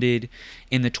founded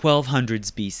in the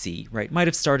 1200s BC, right? Might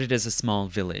have started as a small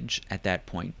village at that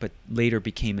point, but later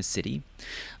became a city.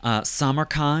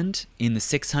 Samarkand in the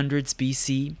 600s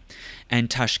BC, and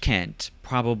Tashkent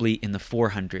probably in the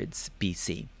 400s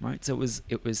BC, right? So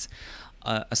it was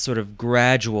a sort of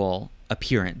gradual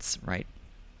appearance, right?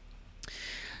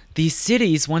 These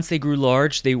cities, once they grew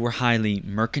large, they were highly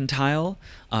mercantile,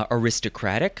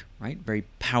 aristocratic, right? Very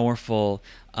powerful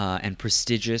and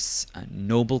prestigious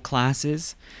noble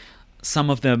classes. Some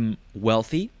of them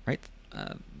wealthy, right?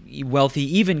 Wealthy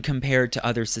even compared to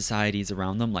other societies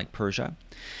around them, like Persia.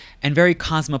 And very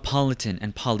cosmopolitan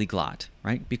and polyglot,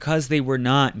 right? Because they were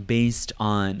not based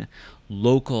on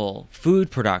local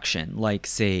food production, like,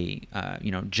 say,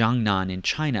 Jiangnan in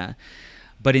China,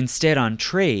 but instead on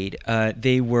trade.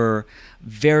 They were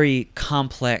very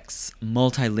complex,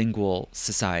 multilingual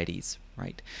societies,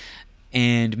 right?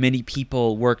 And many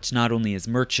people worked not only as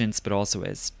merchants, but also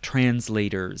as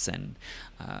translators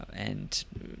and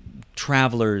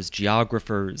travelers,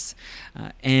 geographers.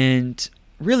 And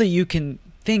really, you can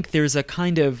think there's a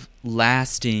kind of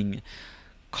lasting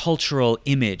cultural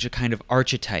image, a kind of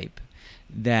archetype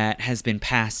that has been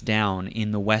passed down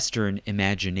in the Western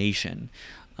imagination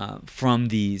from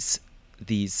these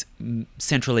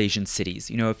Central Asian cities.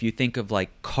 If you think of like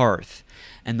Karth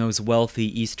and those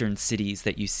wealthy eastern cities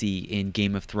that you see in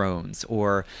Game of Thrones,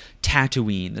 or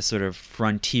Tatooine, the sort of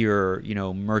frontier,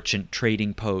 merchant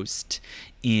trading post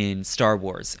in Star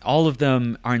Wars, all of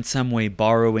them are in some way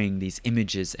borrowing these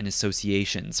images and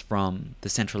associations from the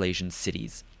Central Asian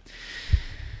cities.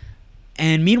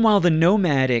 And meanwhile, the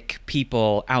nomadic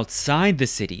people outside the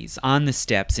cities, on the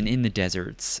steppes and in the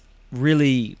deserts,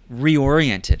 really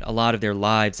reoriented a lot of their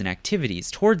lives and activities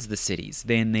towards the cities.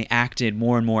 Then they acted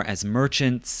more and more as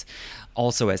merchants,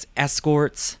 also as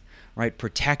escorts, right,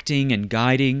 protecting and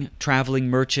guiding traveling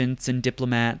merchants and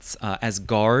diplomats, as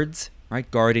guards,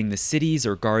 right, guarding the cities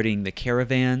or guarding the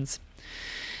caravans.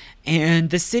 And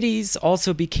the cities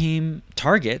also became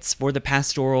targets for the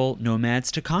pastoral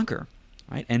nomads to conquer.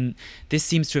 Right? And this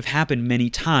seems to have happened many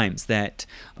times, that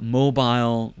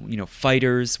mobile,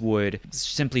 fighters would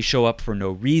simply show up for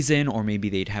no reason, or maybe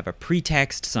they'd have a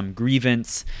pretext, some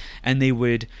grievance, and they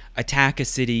would attack a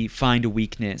city, find a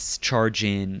weakness, charge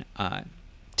in,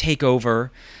 take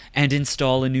over, and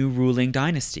install a new ruling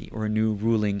dynasty or a new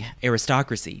ruling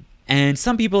aristocracy. And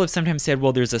some people have sometimes said,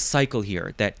 well, there's a cycle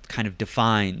here that kind of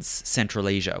defines Central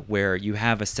Asia, where you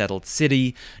have a settled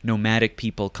city, nomadic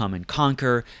people come and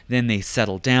conquer, then they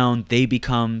settle down, they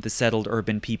become the settled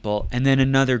urban people, and then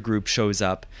another group shows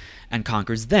up and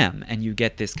conquers them, and you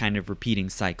get this kind of repeating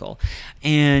cycle.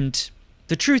 And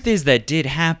the truth is that did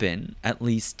happen, at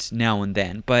least now and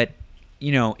then, but,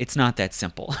 it's not that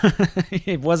simple.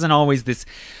 It wasn't always this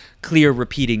clear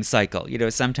repeating cycle.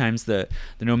 Sometimes the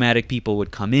nomadic people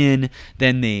would come in,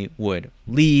 then they would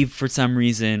leave for some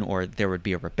reason, or there would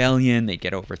be a rebellion, they'd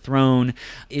get overthrown.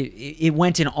 It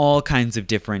went in all kinds of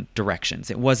different directions.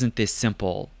 It wasn't this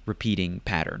simple repeating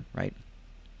pattern, right?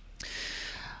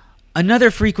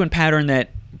 Another frequent pattern that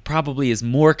probably is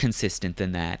more consistent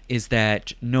than that is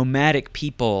that nomadic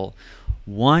people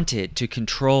wanted to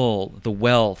control the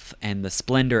wealth and the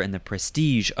splendor and the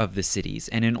prestige of the cities.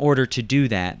 And in order to do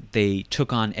that, they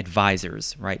took on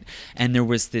advisors, right? And there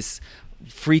was this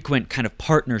frequent kind of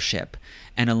partnership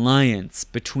and alliance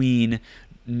between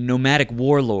nomadic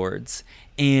warlords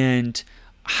and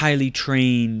highly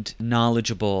trained,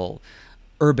 knowledgeable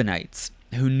urbanites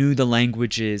who knew the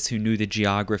languages, who knew the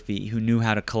geography, who knew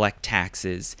how to collect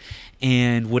taxes,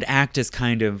 and would act as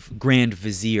kind of grand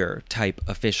vizier type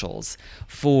officials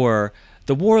for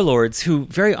the warlords, who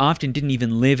very often didn't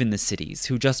even live in the cities,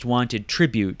 who just wanted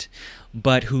tribute,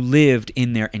 but who lived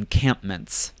in their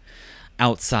encampments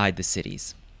outside the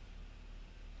cities.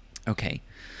 Okay.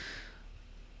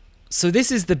 So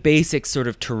this is the basic sort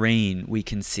of terrain we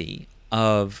can see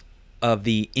of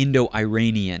the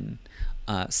Indo-Iranian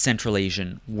Central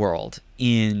Asian world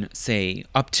in, say,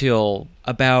 up till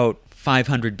about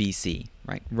 500 BC,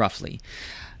 right, roughly.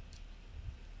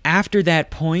 After that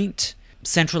point,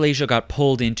 Central Asia got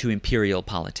pulled into imperial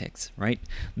politics, right?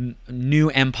 New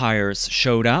empires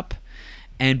showed up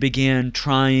and began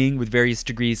trying, with various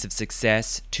degrees of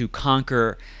success, to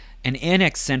conquer and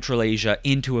annex Central Asia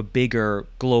into a bigger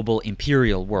global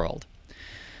imperial world.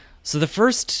 So the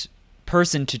first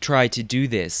person to try to do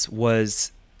this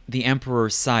was the Emperor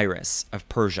Cyrus of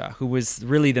Persia, who was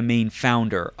really the main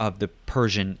founder of the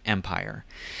Persian Empire.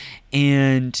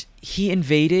 And he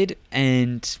invaded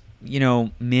and,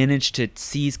 managed to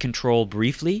seize control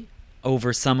briefly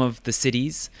over some of the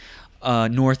cities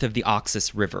north of the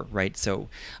Oxus River, right? So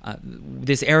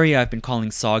this area I've been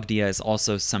calling Sogdia is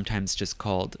also sometimes just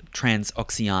called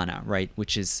Transoxiana, right?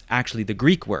 Which is actually the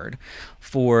Greek word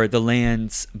for the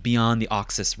lands beyond the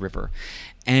Oxus River.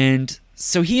 And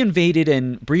so he invaded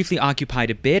and briefly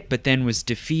occupied a bit, but then was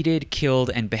defeated,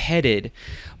 killed, and beheaded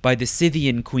by the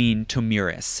Scythian queen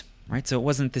Tomyris. Right? So it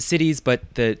wasn't the cities,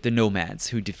 but the nomads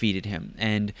who defeated him.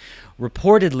 And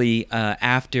reportedly,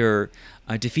 after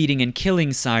defeating and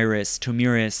killing Cyrus,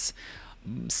 Tomyris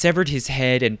severed his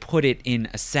head and put it in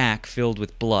a sack filled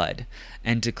with blood,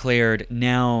 and declared,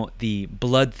 now the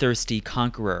bloodthirsty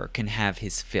conqueror can have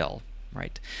his fill.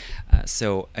 Right?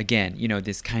 So again,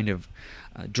 this kind of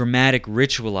dramatic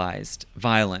ritualized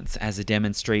violence as a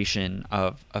demonstration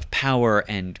of power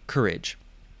and courage.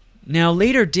 Now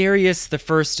later, Darius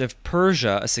I of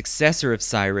Persia, a successor of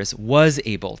Cyrus, was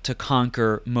able to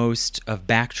conquer most of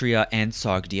Bactria and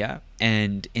Sogdia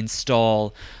and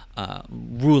install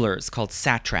rulers called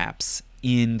satraps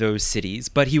in those cities,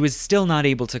 but he was still not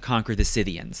able to conquer the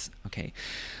Scythians. Okay,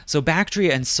 so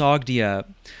Bactria and Sogdia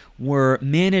were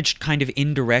managed kind of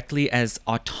indirectly as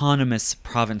autonomous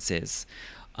provinces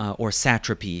or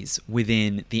satrapies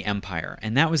within the empire.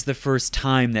 And that was the first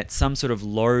time that some sort of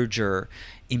larger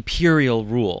imperial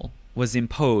rule was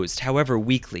imposed, however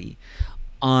weakly,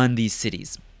 on these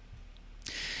cities.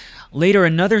 Later,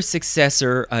 another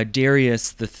successor,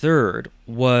 Darius III,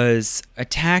 was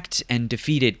attacked and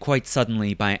defeated quite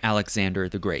suddenly by Alexander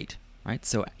the Great. Right?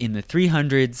 So in the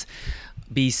 300s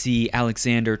BC,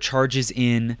 Alexander charges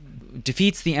in,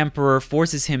 defeats the emperor,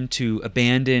 forces him to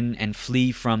abandon and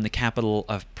flee from the capital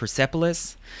of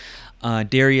Persepolis.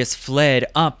 Darius fled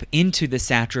up into the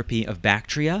satrapy of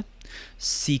Bactria,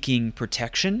 seeking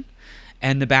protection,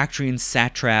 and the Bactrian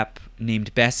satrap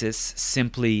named Bessus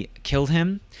simply killed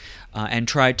him and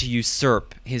tried to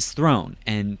usurp his throne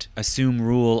and assume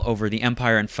rule over the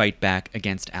empire and fight back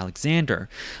against Alexander.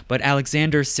 But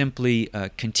Alexander simply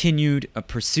continued,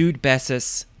 pursued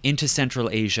Bessus into Central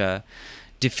Asia,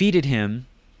 defeated him,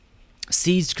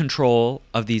 seized control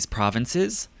of these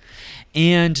provinces,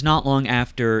 and not long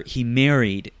after, he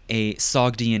married a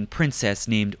Sogdian princess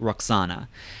named Roxana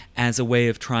as a way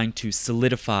of trying to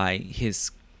solidify his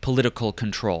political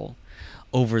control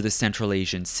over the Central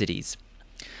Asian cities.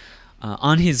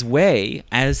 On his way,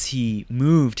 as he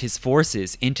moved his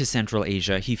forces into Central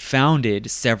Asia, he founded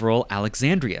several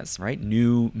Alexandrias, right?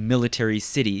 New military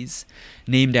cities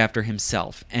named after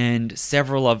himself. And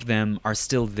several of them are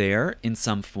still there in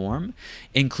some form,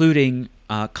 including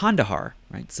Kandahar,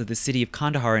 right? So the city of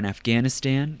Kandahar in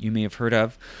Afghanistan, you may have heard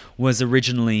of, was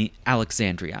originally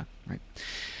Alexandria, right?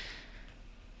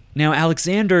 Now,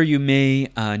 Alexander, you may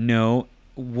know,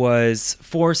 was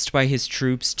forced by his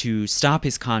troops to stop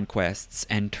his conquests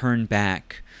and turn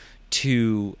back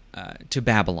to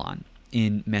Babylon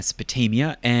in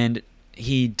Mesopotamia, and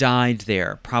he died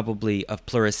there, probably of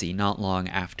pleurisy, not long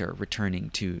after returning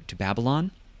to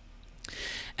Babylon.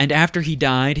 And after he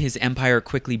died, his empire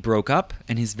quickly broke up,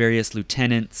 and his various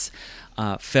lieutenants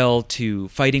fell to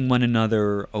fighting one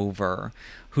another over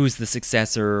who's the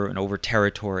successor and over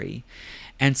territory.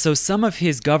 And so some of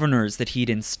his governors that he'd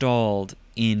installed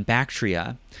in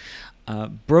Bactria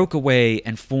broke away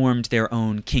and formed their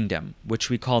own kingdom, which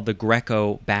we call the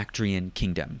Greco-Bactrian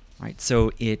kingdom. Right?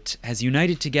 So it has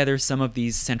united together some of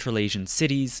these Central Asian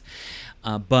cities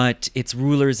but its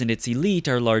rulers and its elite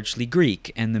are largely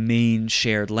Greek, and the main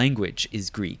shared language is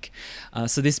Greek.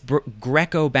 So this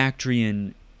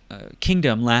Greco-Bactrian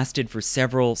kingdom lasted for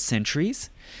several centuries.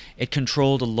 It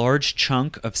controlled a large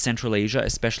chunk of Central Asia,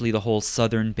 especially the whole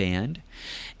southern band,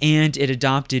 and it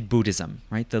adopted Buddhism,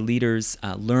 right? The leaders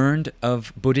learned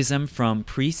of Buddhism from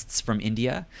priests from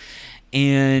India,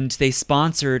 and they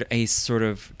sponsored a sort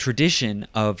of tradition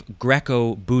of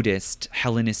Greco-Buddhist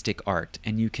Hellenistic art.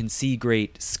 And you can see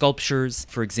great sculptures,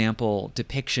 for example,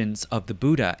 depictions of the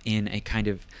Buddha in a kind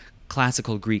of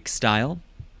classical Greek style.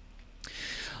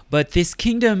 But this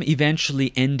kingdom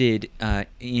eventually ended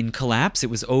in collapse. It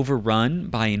was overrun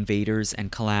by invaders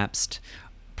and collapsed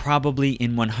probably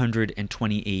in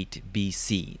 128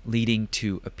 BC, leading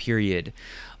to a period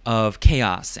of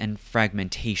chaos and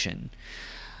fragmentation.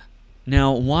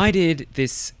 Now, why did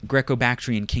this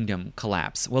Greco-Bactrian kingdom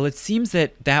collapse? Well, it seems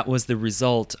that that was the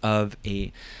result of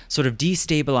a sort of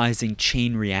destabilizing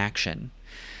chain reaction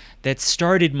that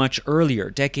started much earlier,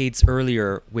 decades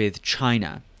earlier, with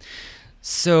China.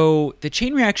 So the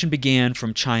chain reaction began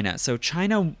from China. So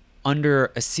China,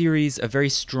 under a series of very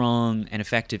strong and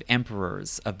effective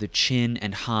emperors of the Qin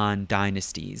and Han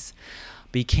dynasties,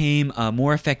 became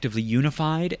more effectively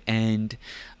unified and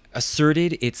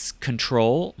asserted its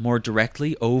control more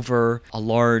directly over a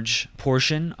large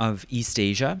portion of East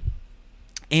Asia,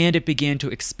 and it began to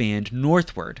expand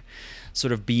northward,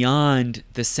 sort of beyond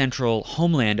the central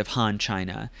homeland of Han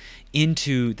China,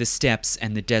 into the steppes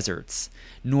and the deserts,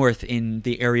 north in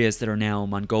the areas that are now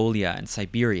Mongolia and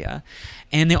Siberia.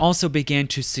 And they also began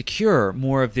to secure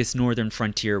more of this northern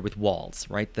frontier with walls,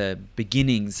 right? The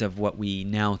beginnings of what we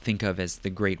now think of as the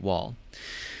Great Wall.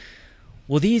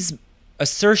 Well, these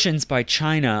assertions by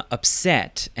China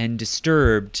upset and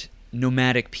disturbed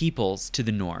nomadic peoples to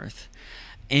the north.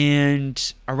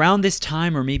 And around this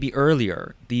time, or maybe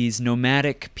earlier, these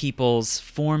nomadic peoples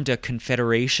formed a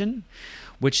confederation,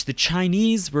 which the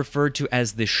Chinese referred to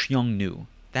as the Xiongnu.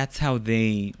 That's how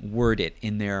they word it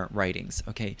in their writings,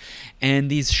 okay? And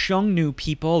these Xiongnu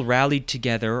people rallied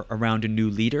together around a new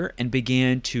leader and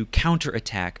began to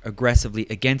counterattack aggressively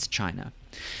against China.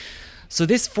 So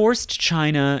this forced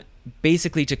China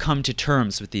basically to come to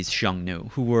terms with these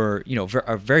Xiongnu, who were,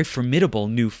 a very formidable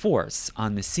new force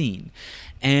on the scene.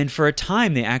 And for a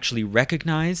time, they actually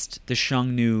recognized the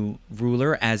Xiongnu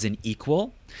ruler as an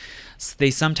equal.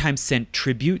 They sometimes sent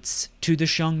tributes to the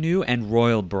Xiongnu and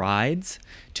royal brides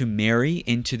to marry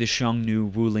into the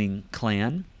Xiongnu ruling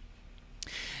clan.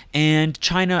 And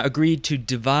China agreed to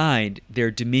divide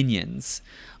their dominions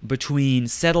between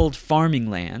settled farming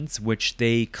lands, which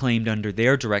they claimed under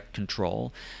their direct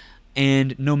control,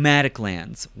 and nomadic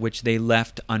lands, which they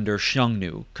left under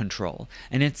Xiongnu control.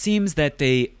 And it seems that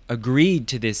they agreed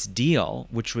to this deal,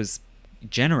 which was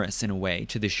generous in a way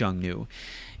to the Xiongnu,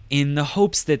 in the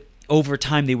hopes that over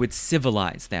time they would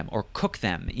civilize them or cook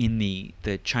them in the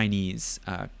Chinese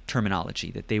terminology,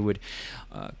 that they would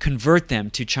convert them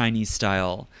to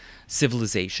Chinese-style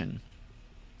civilization.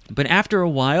 But after a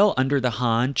while, under the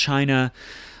Han, China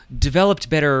developed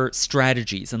better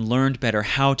strategies and learned better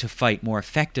how to fight more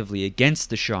effectively against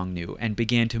the Xiongnu and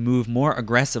began to move more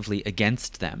aggressively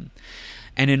against them.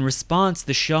 And in response,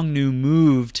 the Xiongnu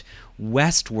moved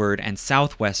westward and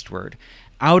southwestward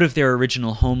out of their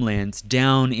original homelands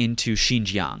down into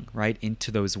Xinjiang, right,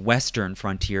 into those western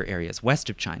frontier areas west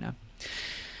of China.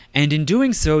 And in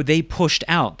doing so, they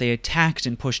attacked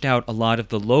and pushed out a lot of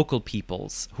the local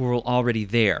peoples who were already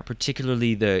there,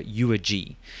 particularly the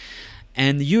Yuezhi.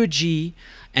 And the Yuezhi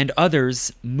and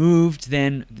others moved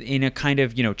then in a kind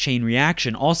of, chain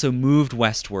reaction, also moved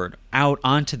westward out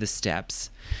onto the steppes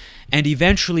and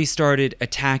eventually started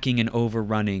attacking and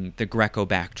overrunning the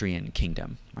Greco-Bactrian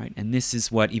kingdom, right? And this is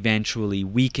what eventually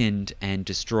weakened and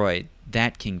destroyed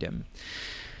that kingdom.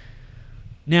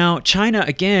 Now, China,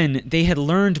 again, they had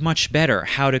learned much better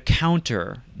how to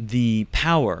counter the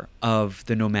power of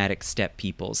the nomadic steppe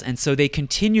peoples, and so they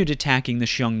continued attacking the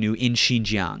Xiongnu in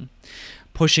Xinjiang,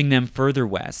 pushing them further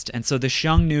west. And so the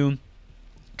Xiongnu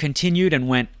continued and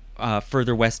went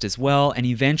further west as well, and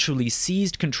eventually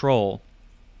seized control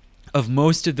of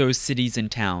most of those cities and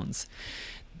towns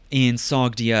in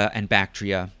Sogdia and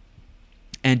Bactria,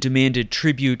 and demanded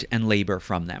tribute and labor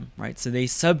from them, right? So they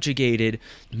subjugated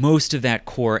most of that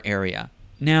core area.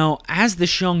 Now, as the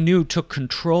Xiongnu took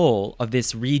control of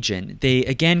this region, they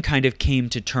again kind of came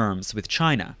to terms with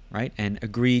China, right? And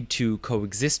agreed to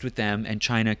coexist with them, and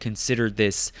China considered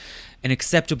this an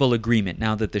acceptable agreement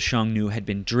now that the Xiongnu had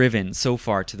been driven so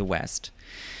far to the west.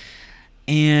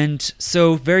 And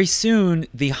so very soon,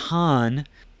 the Han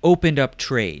opened up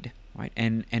trade, right,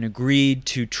 and agreed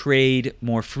to trade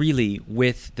more freely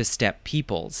with the steppe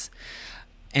peoples.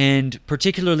 And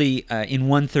particularly in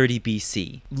 130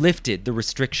 BC, lifted the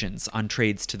restrictions on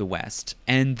trades to the west.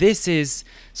 And this is,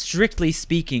 strictly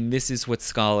speaking, this is what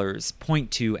scholars point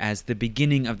to as the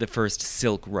beginning of the first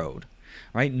Silk Road.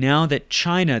 Right? Now that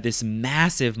China, this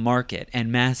massive market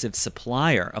and massive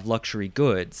supplier of luxury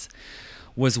goods,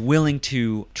 was willing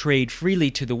to trade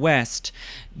freely to the west,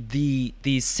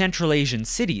 these Central Asian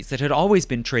cities that had always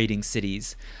been trading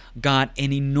cities got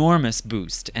an enormous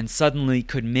boost and suddenly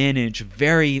could manage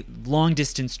very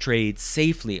long-distance trades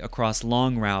safely across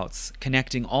long routes,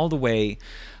 connecting all the way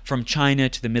from China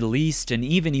to the Middle East and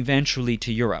even eventually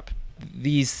to Europe.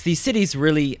 These cities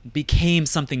really became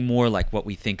something more like what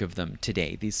we think of them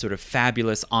today, these sort of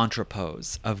fabulous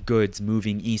entrepôts of goods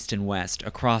moving east and west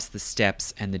across the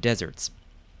steppes and the deserts.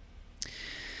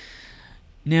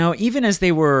 Now, even as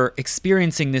they were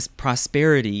experiencing this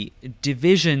prosperity,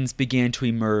 divisions began to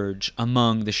emerge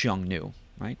among the Xiongnu,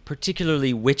 right?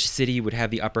 Particularly which city would have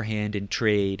the upper hand in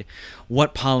trade,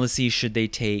 what policies should they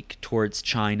take towards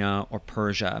China or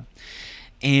Persia.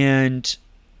 And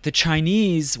the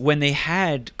Chinese, when they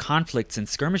had conflicts and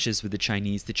skirmishes with the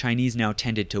Chinese now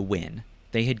tended to win.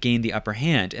 They had gained the upper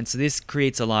hand. And so this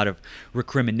creates a lot of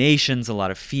recriminations, a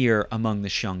lot of fear among the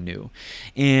Xiongnu.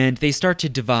 And they start to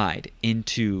divide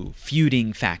into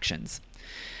feuding factions.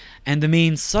 And the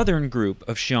main southern group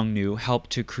of Xiongnu helped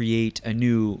to create a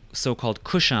new so-called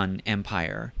Kushan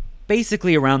Empire,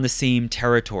 basically around the same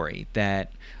territory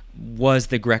that was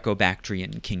the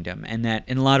Greco-Bactrian kingdom, and that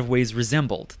in a lot of ways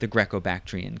resembled the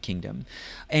Greco-Bactrian kingdom,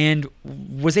 and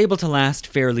was able to last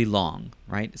fairly long,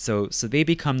 right? So they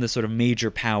become the sort of major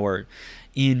power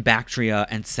in Bactria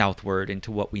and southward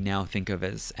into what we now think of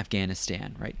as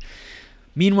Afghanistan, right?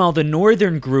 Meanwhile, the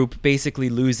northern group basically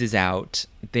loses out.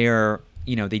 They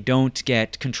don't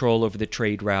get control over the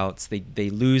trade routes. They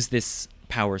lose this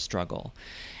power struggle.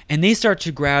 And they start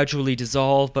to gradually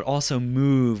dissolve, but also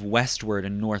move westward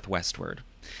and northwestward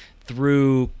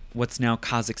through what's now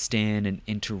Kazakhstan and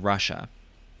into Russia.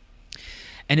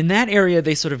 And in that area,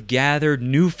 they sort of gathered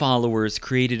new followers,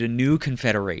 created a new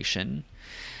confederation,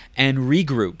 and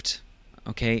regrouped,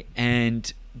 okay,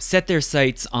 and set their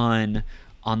sights on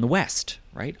the west,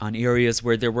 right, on areas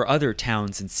where there were other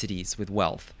towns and cities with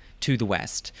wealth to the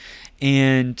west.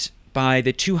 And by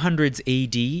the 200s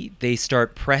AD, they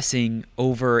start pressing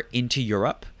over into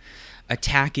Europe,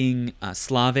 attacking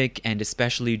Slavic and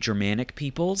especially Germanic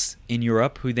peoples in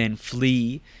Europe who then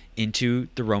flee into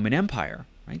the Roman Empire.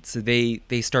 Right? So they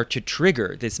start to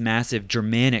trigger this massive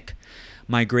Germanic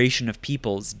migration of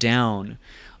peoples down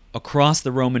across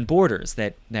the Roman borders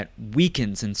that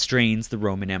weakens and strains the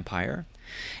Roman Empire.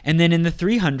 And then in the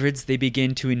 300s, they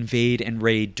begin to invade and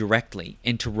raid directly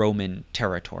into Roman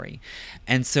territory.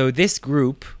 And so this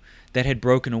group that had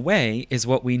broken away is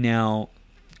what we now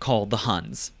call the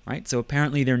Huns, right? So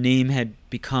apparently their name had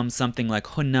become something like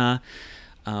Hunna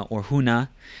or Huna,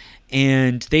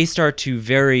 and they start to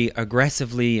very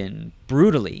aggressively and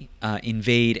brutally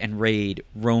invade and raid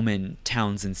Roman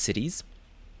towns and cities.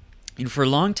 And for a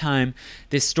long time,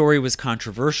 this story was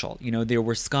controversial. There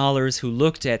were scholars who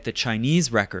looked at the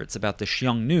Chinese records about the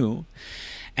Xiongnu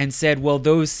and said, well,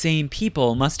 those same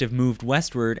people must have moved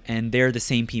westward, and they're the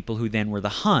same people who then were the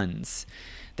Huns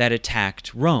that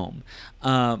attacked Rome.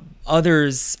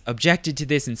 Others objected to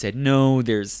this and said, no,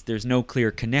 there's no clear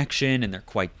connection, and they're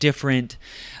quite different.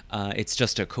 It's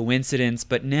just a coincidence.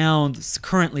 But now,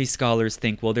 currently, scholars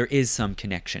think, well, there is some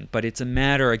connection. But it's a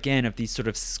matter, again, of these sort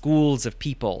of schools of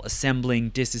people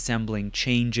assembling, disassembling,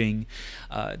 changing.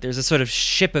 There's a sort of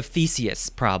ship of Theseus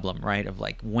problem, right, of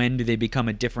like, when do they become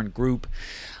a different group?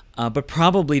 But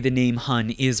probably the name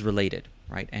Hun is related,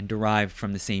 right, and derived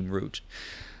from the same root.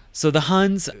 So the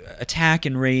Huns attack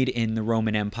and raid in the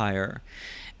Roman Empire.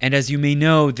 And as you may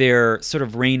know, their sort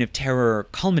of reign of terror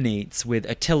culminates with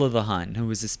Attila the Hun, who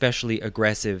was especially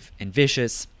aggressive and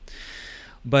vicious,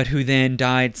 but who then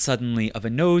died suddenly of a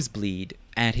nosebleed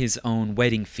at his own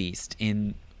wedding feast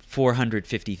in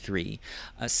 453.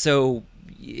 So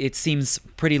it seems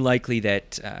pretty likely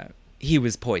that he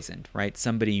was poisoned, right?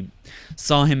 Somebody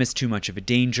saw him as too much of a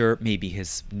danger. Maybe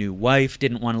his new wife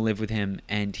didn't want to live with him,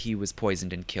 and he was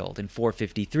poisoned and killed in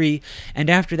 453. And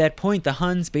after that point, the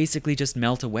Huns basically just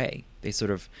melt away. They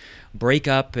sort of break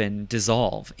up and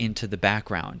dissolve into the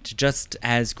background, just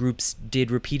as groups did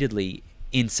repeatedly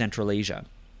in Central Asia.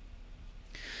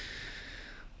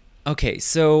 Okay,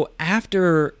 so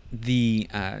after the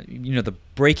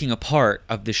breaking apart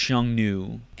of the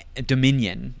Xiongnu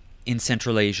dominion in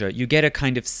Central Asia, you get a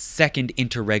kind of second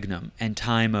interregnum and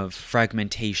time of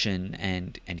fragmentation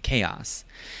and chaos.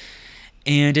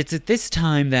 And it's at this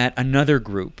time that another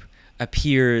group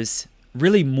appears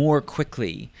really more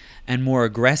quickly and more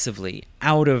aggressively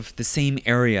out of the same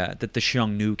area that the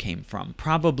Xiongnu came from.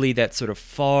 Probably that sort of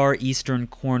far eastern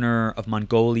corner of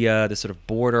Mongolia, the sort of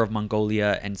border of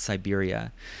Mongolia and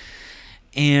Siberia,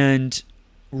 and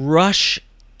rush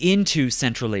into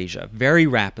Central Asia very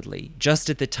rapidly, just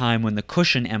at the time when the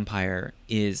Kushan Empire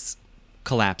is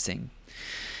collapsing.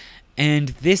 And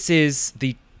this is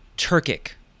the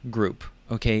Turkic group,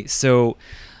 okay? So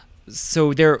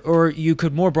there, or you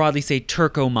could more broadly say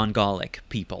Turco-Mongolic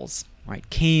peoples, right,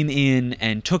 came in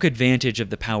and took advantage of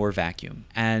the power vacuum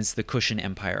as the Kushan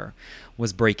Empire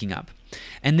was breaking up.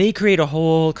 And they create a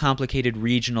whole complicated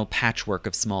regional patchwork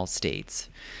of small states.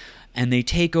 And they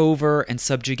take over and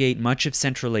subjugate much of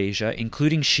Central Asia,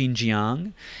 including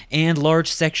Xinjiang, and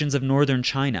large sections of northern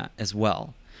China as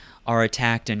well, are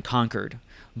attacked and conquered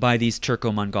by these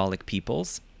Turco-Mongolic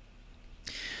peoples.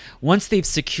 Once they've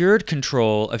secured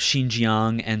control of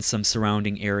Xinjiang and some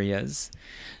surrounding areas,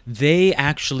 they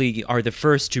actually are the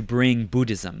first to bring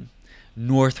Buddhism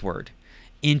northward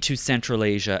into Central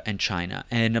Asia and China.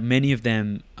 And many of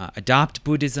them adopt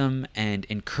Buddhism and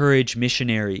encourage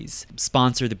missionaries,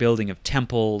 sponsor the building of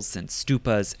temples and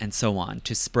stupas and so on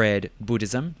to spread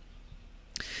Buddhism.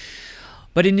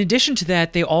 But in addition to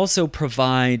that, they also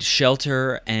provide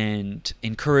shelter and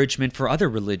encouragement for other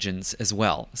religions as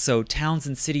well. So towns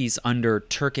and cities under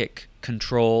Turkic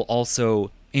control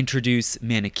also introduce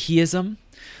Manichaeism,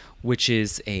 which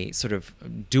is a sort of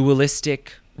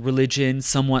dualistic religion,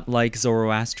 somewhat like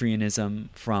Zoroastrianism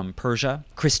from Persia,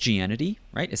 Christianity,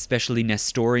 right, especially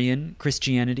Nestorian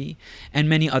Christianity, and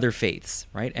many other faiths,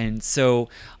 right? And so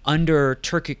under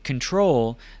Turkic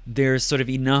control, there's sort of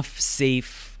enough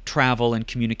safe travel and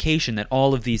communication that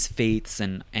all of these faiths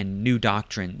and new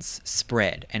doctrines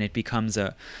spread, and it becomes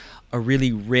a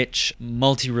really rich,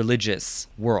 multi-religious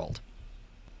world.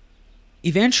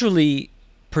 Eventually,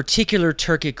 particular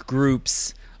Turkic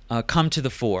groups come to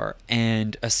the fore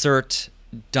and assert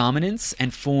dominance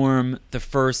and form the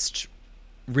first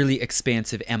really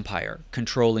expansive empire,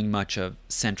 controlling much of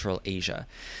Central Asia.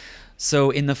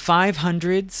 So in the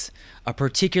 500s, a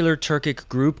particular Turkic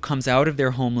group comes out of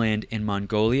their homeland in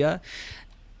Mongolia,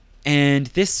 and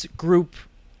this group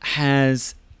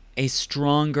has a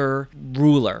stronger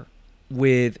ruler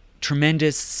with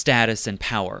tremendous status and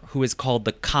power, who is called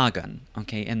the Khagan,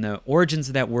 okay? And the origins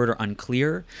of that word are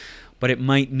unclear, but it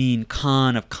might mean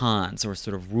Khan of Khans, or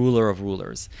sort of ruler of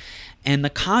rulers. And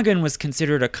the Khagan was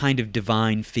considered a kind of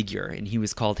divine figure, and he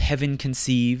was called Heaven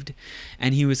Conceived,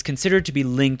 and he was considered to be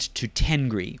linked to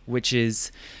Tengri, which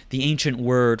is the ancient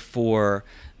word for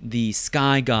the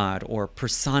sky god, or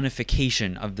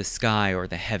personification of the sky or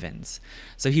the heavens.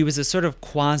 So he was a sort of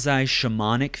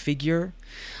quasi-shamanic figure,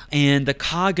 and the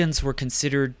Khagans were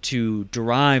considered to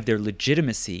derive their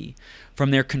legitimacy from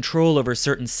their control over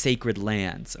certain sacred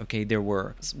lands. Okay, there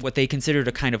were what they considered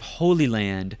a kind of holy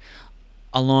land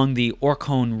along the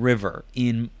Orkhon River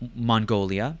in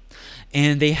Mongolia,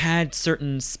 and they had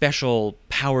certain special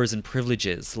powers and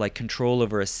privileges, like control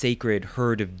over a sacred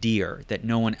herd of deer that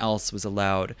no one else was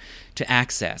allowed to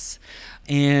access.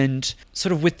 And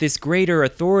sort of with this greater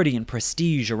authority and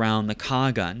prestige around the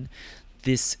Khagan,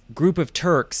 this group of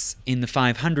Turks in the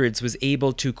 500s was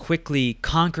able to quickly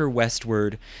conquer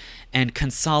westward and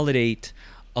consolidate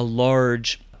a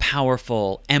large,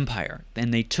 powerful empire.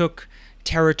 And they took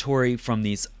territory from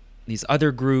these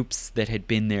other groups that had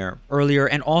been there earlier,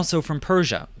 and also from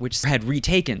Persia, which had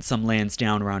retaken some lands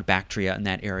down around Bactria in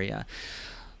that area.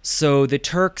 So the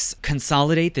Turks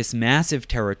consolidate this massive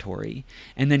territory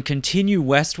and then continue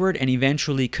westward and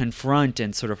eventually confront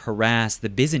and sort of harass the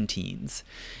Byzantines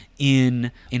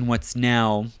in what's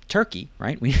now Turkey,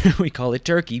 right? We call it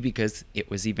Turkey because it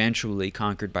was eventually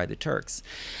conquered by the Turks.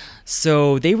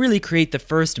 So they really create the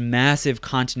first massive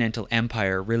continental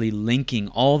empire, really linking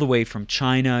all the way from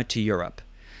China to Europe,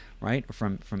 right?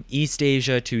 From East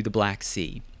Asia to the Black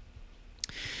Sea.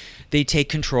 They take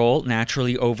control,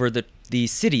 naturally, over the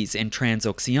cities in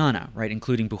Transoxiana, right?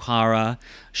 Including Bukhara,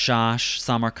 Shash,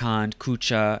 Samarkand,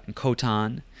 Kucha, and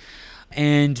Khotan.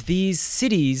 And these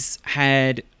cities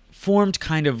had formed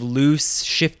kind of loose,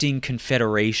 shifting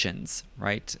confederations,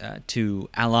 right, to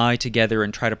ally together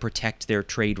and try to protect their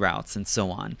trade routes and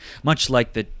so on, much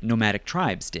like the nomadic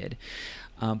tribes did.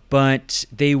 But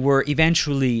they were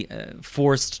eventually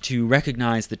forced to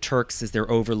recognize the Turks as their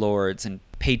overlords and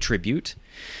pay tribute.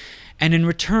 And in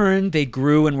return, they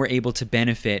grew and were able to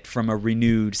benefit from a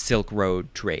renewed Silk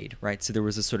Road trade, right? So there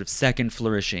was a sort of second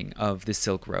flourishing of the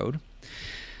Silk Road.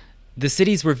 The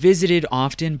cities were visited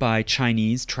often by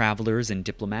Chinese travelers and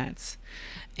diplomats,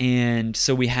 And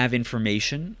so we have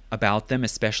information about them,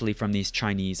 especially from these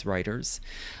Chinese writers.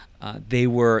 They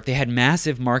had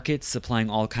massive markets supplying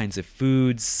all kinds of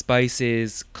foods,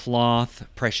 spices, cloth,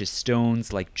 precious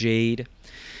stones like jade.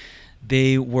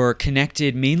 They were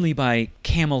connected mainly by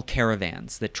camel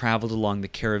caravans that traveled along the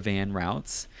caravan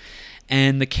routes.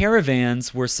 And the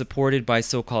caravans were supported by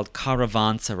so-called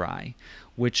caravanserai,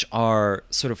 which are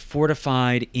sort of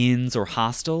fortified inns or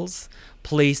hostels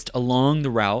placed along the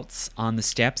routes on the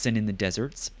steppes and in the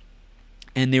deserts.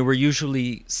 And they were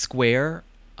usually square,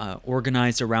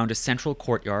 organized around a central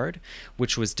courtyard,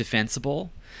 which was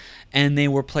defensible. And they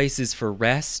were places for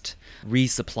rest,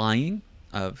 resupplying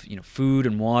of food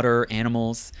and water,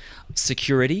 animals,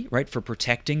 security, right, for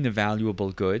protecting the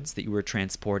valuable goods that you were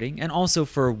transporting, and also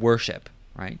for worship,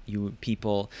 right?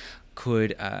 People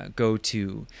could go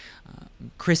to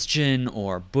Christian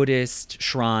or Buddhist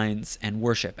shrines and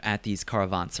worship at these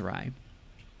caravanserai.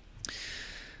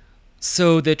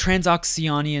 So the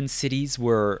Transoxianian cities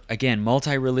were, again,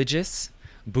 multi-religious,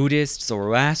 Buddhist,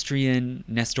 Zoroastrian,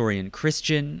 Nestorian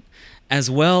Christian, as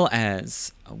well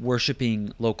as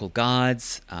worshipping local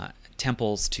gods,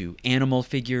 temples to animal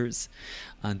figures.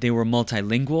 They were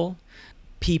multilingual.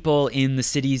 People in the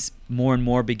cities more and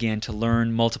more began to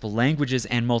learn multiple languages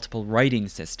and multiple writing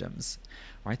systems.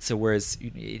 Right? So whereas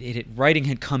writing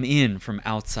had come in from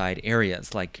outside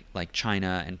areas like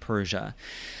China and Persia,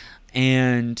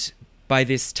 and by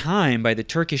this time, by the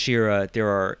Turkish era, there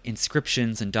are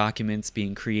inscriptions and documents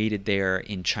being created there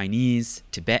in Chinese,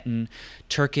 Tibetan,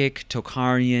 Turkic,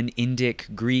 Tokharian,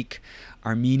 Indic, Greek,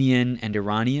 Armenian, and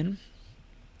Iranian.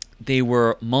 They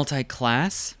were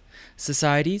multi-class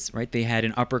societies, right? They had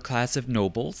an upper class of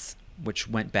nobles, which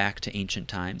went back to ancient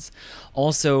times.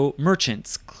 Also,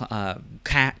 merchants,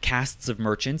 castes of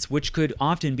merchants, which could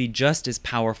often be just as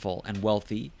powerful and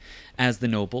wealthy as the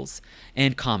nobles,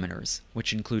 and commoners,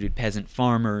 which included peasant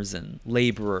farmers and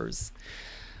laborers.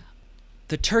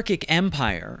 The Turkic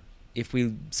Empire, if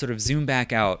we sort of zoom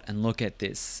back out and look at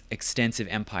this extensive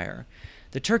empire,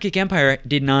 the Turkic Empire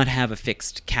did not have a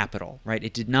fixed capital, right?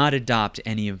 It did not adopt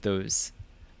any of those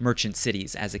merchant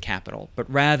cities as a capital,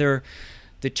 but rather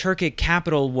the Turkic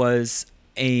capital was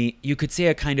you could say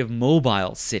a kind of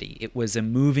mobile city. It was a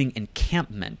moving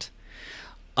encampment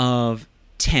of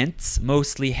tents,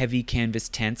 mostly heavy canvas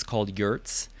tents called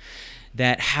yurts,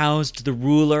 that housed the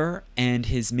ruler and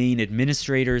his main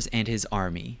administrators and his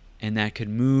army, and that could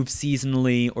move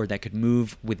seasonally or that could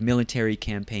move with military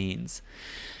campaigns.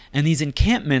 And these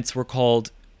encampments were called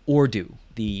ordu.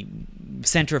 The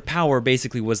center of power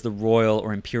basically was the royal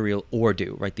or imperial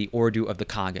ordu, right? The ordu of the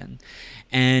Khagan.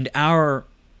 And our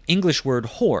English word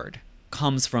horde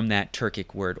comes from that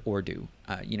Turkic word ordu,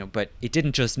 but it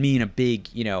didn't just mean a big,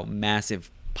 massive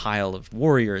pile of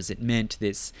warriors. It meant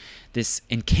this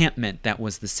encampment that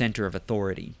was the center of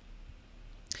authority.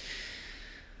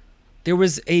 There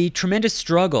was a tremendous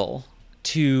struggle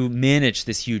to manage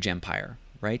this huge empire,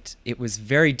 right? It was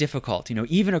very difficult,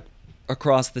 even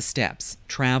across the steppes.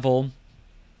 Travel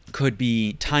could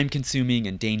be time-consuming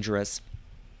and dangerous,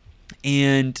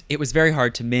 and it was very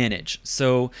hard to manage.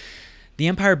 So the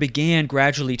empire began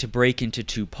gradually to break into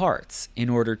two parts in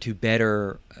order to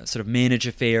better sort of manage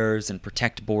affairs and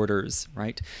protect borders,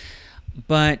 right?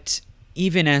 But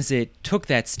even as it took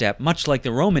that step, much like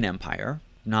the Roman Empire,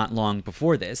 not long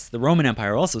before this, the Roman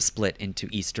Empire also split into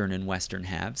eastern and western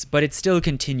halves, but it still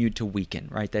continued to weaken,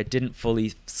 right? That didn't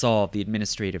fully solve the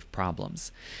administrative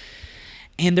problems.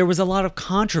 And there was a lot of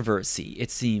controversy,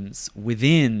 it seems,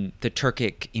 within the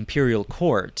Turkic imperial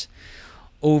court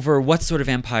over what sort of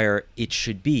empire it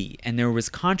should be. And there was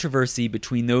controversy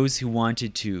between those who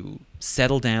wanted to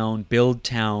settle down, build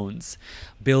towns,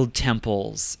 build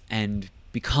temples, and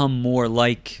become more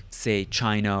like, say,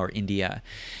 China or India,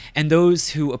 and those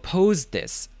who opposed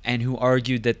this and who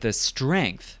argued that the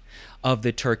strength of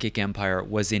the Turkic Empire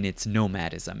was in its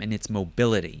nomadism and its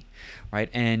mobility, right?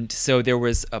 And so there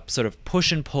was a sort of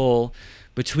push and pull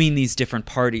between these different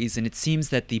parties, and it seems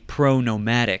that the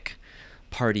pro-nomadic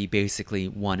party basically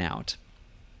won out.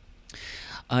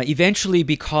 Eventually,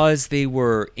 because they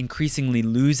were increasingly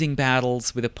losing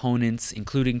battles with opponents,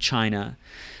 including China,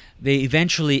 they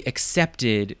eventually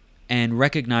accepted and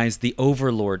recognized the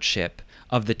overlordship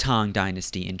of the Tang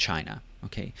dynasty in China.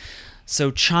 Okay,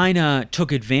 so China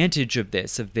took advantage of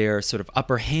this, of their sort of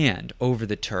upper hand over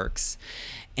the Turks,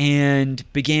 and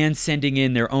began sending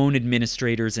in their own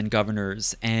administrators and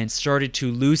governors and started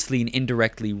to loosely and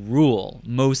indirectly rule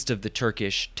most of the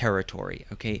Turkish territory.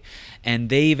 Okay, and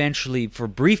they eventually, for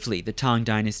briefly, the Tang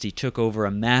dynasty took over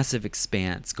a massive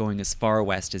expanse going as far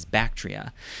west as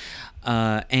Bactria.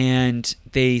 And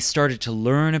they started to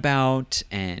learn about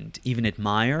and even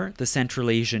admire the Central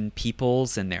Asian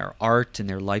peoples and their art and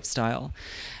their lifestyle.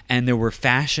 And there were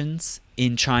fashions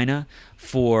in China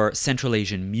for Central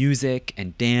Asian music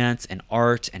and dance and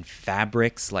art and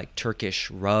fabrics like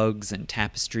Turkish rugs and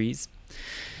tapestries.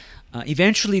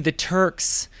 Eventually, the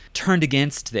Turks turned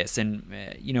against this and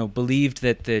believed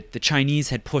that the Chinese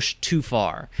had pushed too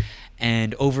far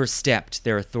and overstepped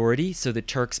their authority, so the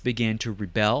Turks began to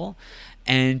rebel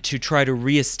and to try to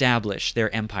reestablish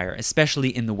their empire, especially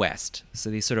in the West.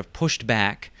 So they sort of pushed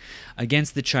back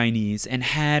against the Chinese and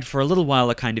had for a little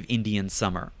while a kind of Indian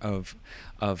summer of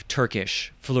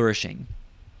Turkish flourishing.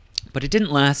 But it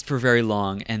didn't last for very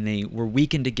long, and they were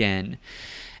weakened again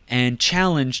and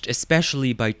challenged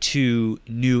especially by two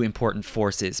new important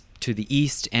forces to the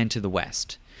east and to the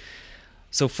west.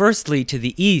 So firstly, to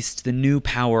the east, the new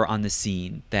power on the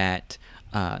scene that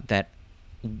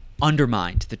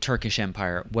undermined the Turkish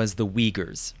Empire was the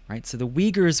Uyghurs, right? So the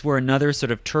Uyghurs were another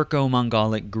sort of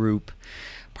Turco-Mongolic group.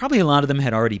 Probably a lot of them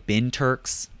had already been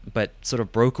Turks, but sort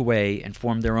of broke away and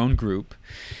formed their own group.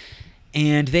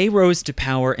 And they rose to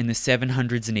power in the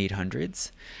 700s and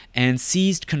 800s and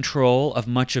seized control of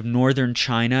much of northern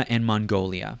China and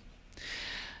Mongolia.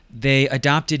 They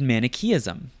adopted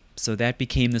Manichaeism. So that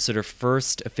became the sort of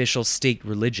first official state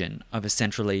religion of a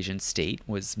Central Asian state,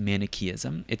 was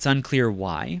Manichaeism. It's unclear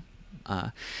why.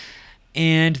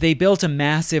 And they built a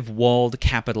massive walled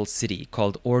capital city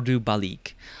called Ordu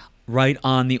Balik, right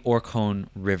on the Orkhon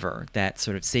River, that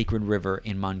sort of sacred river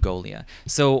in Mongolia.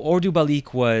 So Ordu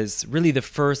Balik was really the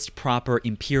first proper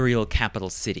imperial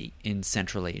capital city in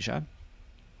Central Asia.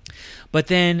 But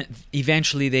then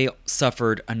eventually they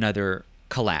suffered another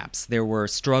collapse. There were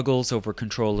struggles over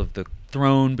control of the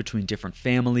throne between different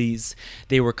families.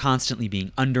 They were constantly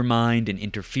being undermined and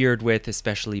interfered with,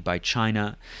 especially by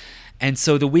China. And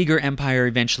so the Uyghur Empire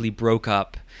eventually broke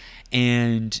up,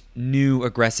 and new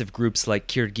aggressive groups like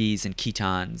Kyrgyz and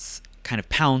Khitans kind of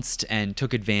pounced and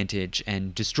took advantage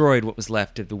and destroyed what was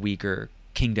left of the Uyghur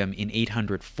kingdom in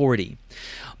 840.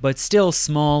 But still,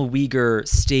 small Uyghur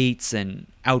states and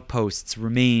outposts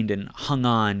remained and hung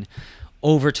on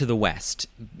over to the west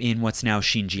in what's now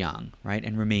Xinjiang, right,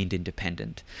 and remained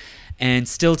independent. And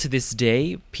still to this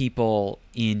day, people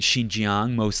in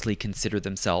Xinjiang mostly consider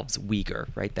themselves Uyghur,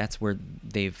 right? That's where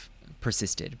they've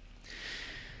persisted.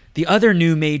 The other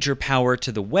new major power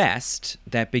to the west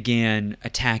that began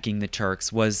attacking the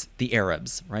Turks was the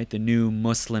Arabs, right? The new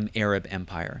Muslim Arab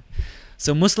Empire.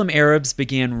 So Muslim Arabs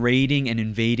began raiding and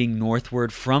invading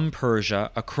northward from Persia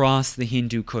across the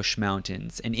Hindu Kush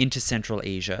Mountains and into Central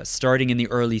Asia, starting in the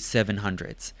early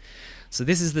 700s. So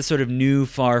this is the sort of new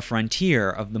far frontier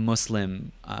of the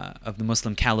Muslim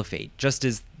Caliphate. Just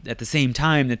as at the same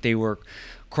time that they were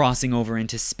crossing over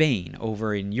into Spain,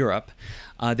 over in Europe,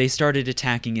 they started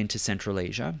attacking into Central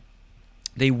Asia.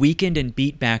 They weakened and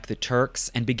beat back the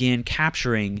Turks and began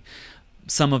capturing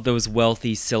some of those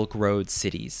wealthy Silk Road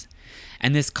cities.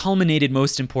 And this culminated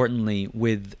most importantly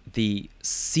with the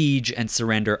siege and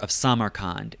surrender of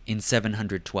Samarkand in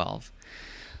 712.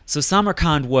 So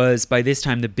Samarkand was, by this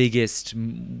time, the biggest,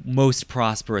 most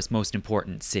prosperous, most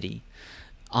important city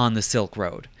on the Silk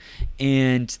Road.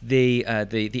 And the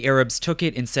Arabs took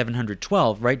it in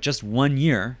 712, right, just 1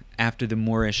 year after the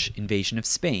Moorish invasion of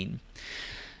Spain.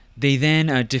 They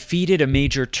then defeated a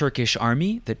major Turkish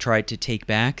army that tried to take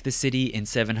back the city in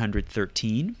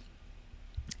 713.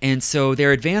 And so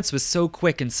their advance was so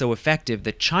quick and so effective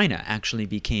that China actually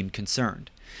became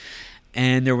concerned.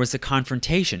 And there was a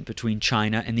confrontation between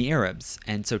China and the Arabs.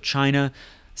 And so China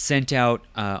sent out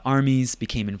armies,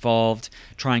 became involved,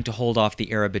 trying to hold off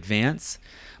the Arab advance.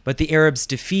 But the Arabs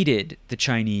defeated the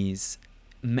Chinese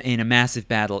in a massive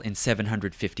battle in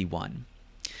 751.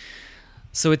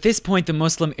 So at this point, the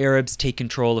Muslim Arabs take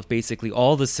control of basically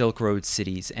all the Silk Road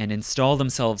cities and install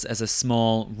themselves as a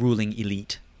small ruling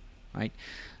elite, right?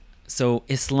 So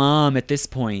Islam at this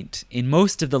point, in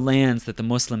most of the lands that the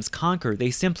Muslims conquer,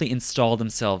 they simply install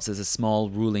themselves as a small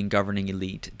ruling governing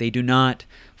elite. They do not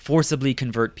forcibly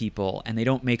convert people, and they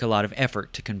don't make a lot of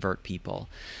effort to convert people.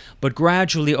 But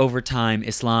gradually over time,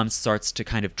 Islam starts to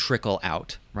kind of trickle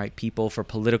out, right? People for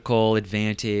political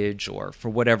advantage or for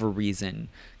whatever reason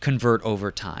convert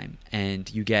over time,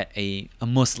 and you get a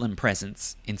Muslim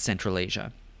presence in Central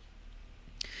Asia.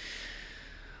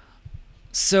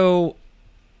 So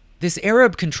This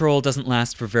Arab control doesn't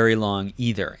last for very long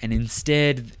either, and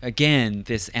instead, again,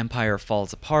 this empire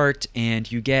falls apart,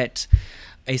 and you get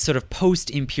a sort of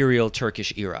post-imperial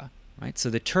Turkish era, right? So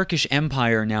the Turkish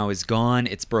Empire now is gone,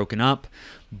 it's broken up,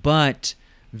 but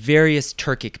various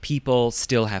Turkic people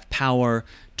still have power.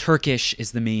 Turkish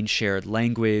is the main shared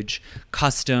language.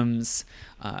 Customs,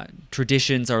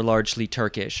 traditions are largely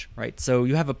Turkish, right? So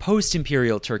you have a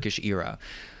post-imperial Turkish era.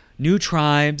 New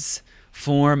tribes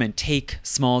form and take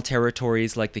small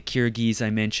territories like the Kyrgyz I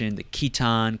mentioned, the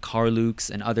Khitan, Karluks,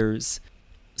 and others.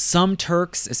 Some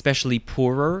Turks, especially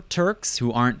poorer Turks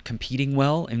who aren't competing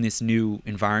well in this new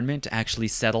environment, actually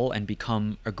settle and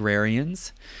become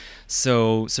agrarians.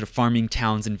 So sort of farming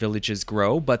towns and villages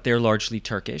grow, but they're largely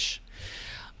Turkish.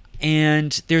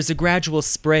 And there's a gradual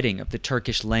spreading of the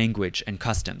Turkish language and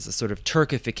customs, a sort of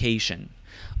Turkification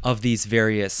of these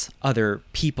various other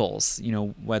peoples,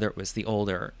 whether it was the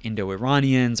older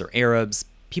Indo-Iranians or Arabs,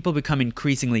 people become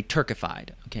increasingly Turkified,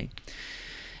 okay?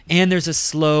 And there's a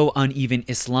slow, uneven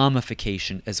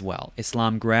Islamification as well.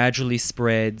 Islam gradually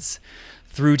spreads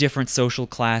through different social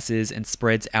classes and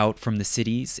spreads out from the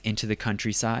cities into the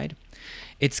countryside.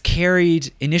 It's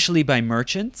carried initially by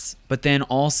merchants, but then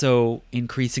also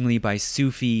increasingly by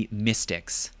Sufi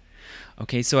mystics.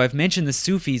 Okay, so I've mentioned the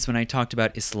Sufis when I talked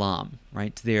about Islam,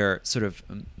 right? They're sort of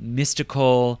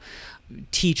mystical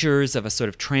teachers of a sort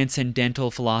of transcendental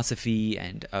philosophy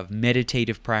and of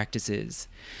meditative practices.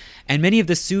 And many of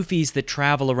the Sufis that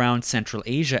travel around Central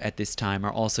Asia at this time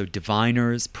are also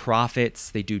diviners,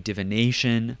 prophets. They do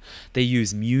divination. They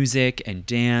use music and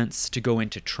dance to go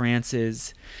into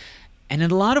trances. And in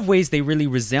a lot of ways, they really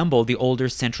resemble the older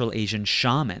Central Asian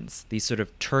shamans, these sort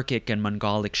of Turkic and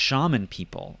Mongolic shaman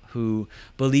people who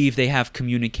believe they have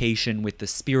communication with the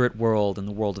spirit world and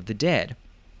the world of the dead.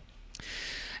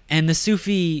 And the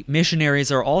Sufi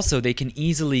missionaries are also, they can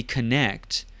easily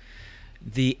connect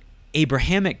the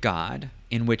Abrahamic God,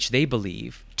 in which they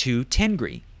believe, to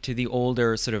Tengri, to the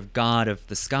older sort of god of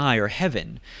the sky or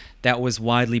heaven that was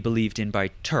widely believed in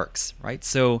by Turks, right?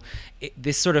 So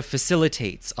this sort of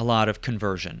facilitates a lot of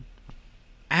conversion.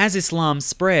 As Islam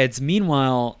spreads,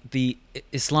 meanwhile, the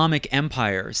Islamic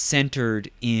Empire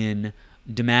centered in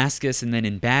Damascus and then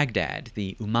in Baghdad,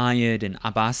 the Umayyad and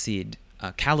Abbasid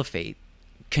Caliphate,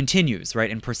 continues, right,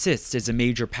 and persists as a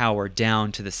major power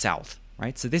down to the south,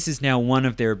 right? So this is now one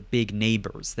of their big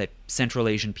neighbors that Central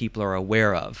Asian people are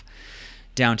aware of.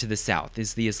 Down to the south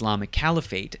is the Islamic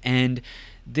Caliphate, and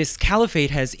this caliphate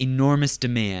has enormous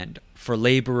demand for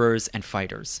laborers and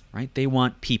fighters, right? They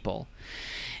want people.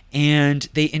 And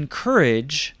they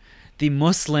encourage the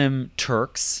Muslim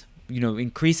Turks,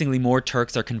 increasingly more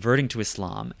Turks are converting to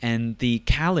Islam, and the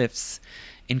caliphs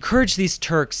encourage these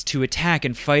Turks to attack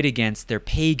and fight against their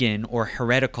pagan or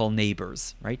heretical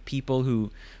neighbors, right? People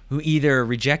who either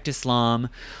reject Islam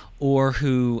or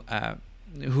who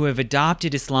have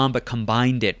adopted Islam but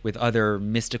combined it with other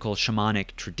mystical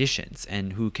shamanic traditions,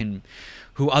 and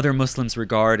who other Muslims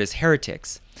regard as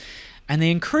heretics. And they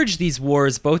encourage these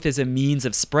wars both as a means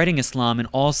of spreading Islam and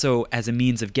also as a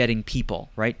means of getting people,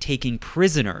 right? Taking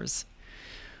prisoners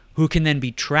who can then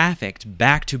be trafficked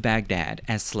back to Baghdad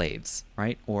as slaves,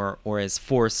 right? Or as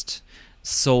forced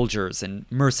soldiers and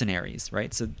mercenaries,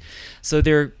 right? So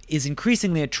there is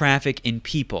increasingly a traffic in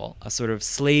people, a sort of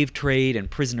slave trade and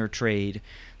prisoner trade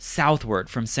southward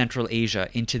from Central Asia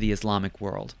into the Islamic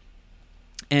world.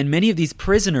 And many of these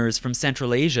prisoners from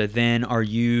Central Asia then are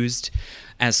used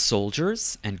as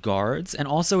soldiers and guards and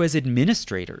also as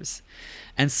administrators.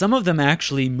 And some of them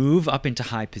actually move up into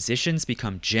high positions,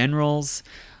 become generals,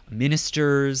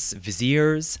 ministers,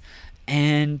 viziers,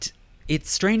 and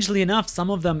it's strangely enough, some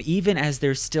of them, even as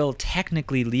they're still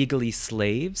technically legally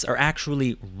slaves, are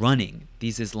actually running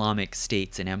these Islamic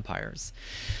states and empires.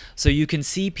 So you can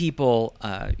see people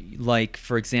like,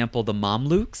 for example, the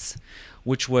Mamluks,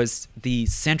 which was the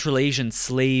Central Asian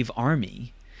slave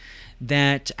army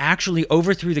that actually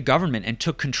overthrew the government and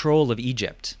took control of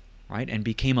Egypt, right, and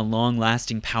became a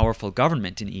long-lasting, powerful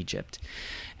government in Egypt.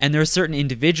 And there are certain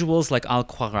individuals like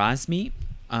Al-Khwarazmi,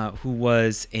 who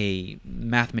was a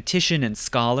mathematician and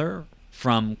scholar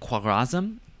from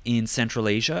Khwarazm in Central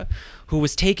Asia, who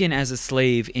was taken as a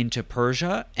slave into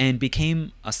Persia and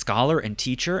became a scholar and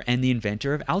teacher and the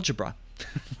inventor of algebra,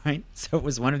 right? So it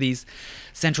was one of these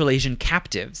Central Asian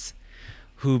captives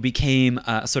who became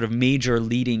a sort of major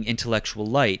leading intellectual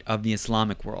light of the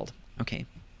Islamic world. Okay.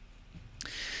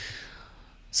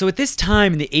 So at this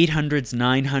time in the 800s,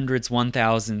 900s,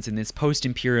 1000s, in this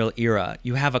post-imperial era,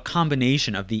 you have a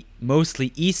combination of the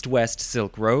mostly east-west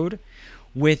Silk Road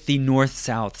with the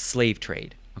north-south slave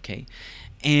trade, okay?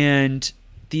 And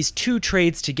these two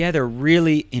trades together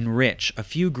really enrich a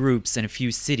few groups and a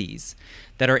few cities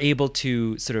that are able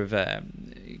to sort of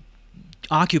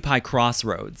occupy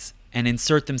crossroads and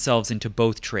insert themselves into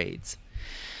both trades.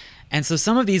 And so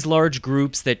some of these large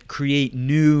groups that create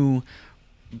new,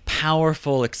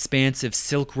 powerful, expansive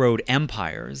Silk Road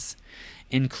empires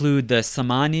include the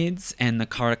Samanids and the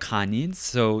Karakhanids.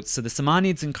 So the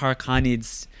Samanids and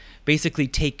Karakhanids basically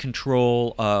take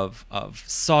control of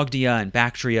Sogdia and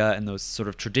Bactria and those sort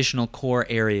of traditional core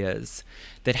areas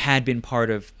that had been part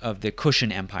of the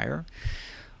Kushan Empire.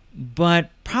 But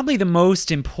probably the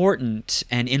most important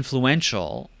and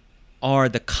influential are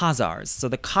the Khazars. So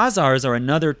the Khazars are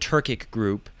another Turkic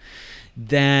group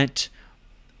that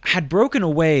had broken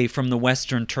away from the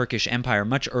Western Turkish Empire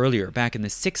much earlier, back in the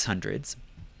 600s,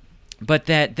 but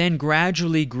that then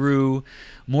gradually grew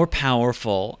more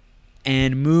powerful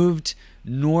and moved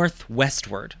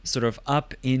northwestward, sort of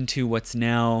up into what's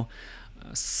now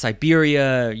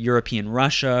Siberia, European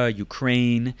Russia,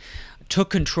 Ukraine,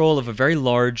 took control of a very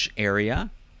large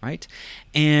area, right,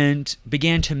 and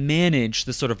began to manage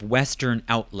the sort of western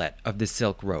outlet of the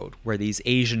Silk Road, where these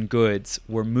Asian goods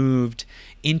were moved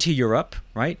into Europe,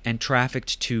 right, and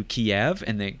trafficked to Kiev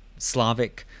and the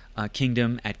Slavic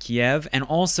kingdom at Kiev, and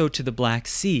also to the Black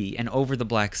Sea and over the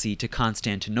Black Sea to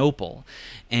Constantinople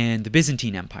and the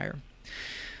Byzantine Empire.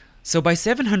 So by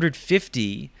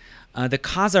 750, the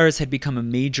Khazars had become a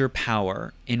major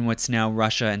power in what's now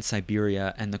Russia and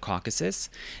Siberia and the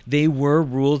Caucasus. They were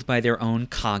ruled by their own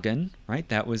Khagan, right?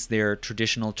 That was their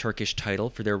traditional Turkish title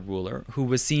for their ruler, who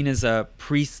was seen as a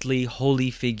priestly,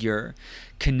 holy figure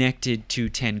connected to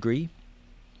Tengri.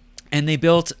 And they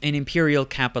built an imperial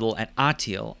capital at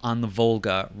Atil on the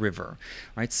Volga River,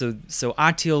 right? So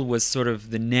Atil was sort of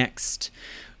the next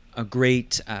a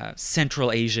great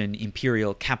Central Asian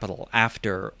imperial capital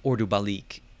after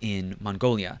Ordubalik in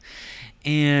Mongolia.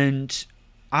 And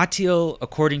Atil,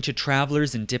 according to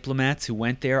travelers and diplomats who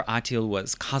went there, Atil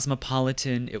was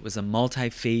cosmopolitan. It was a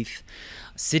multi-faith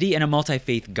city and a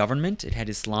multi-faith government. It had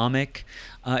Islamic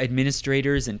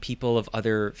administrators and people of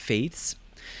other faiths.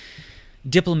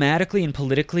 Diplomatically and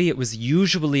politically, it was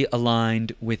usually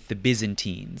aligned with the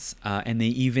Byzantines, and they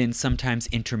even sometimes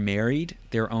intermarried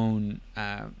their own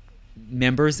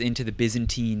members into the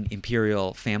Byzantine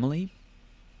imperial family.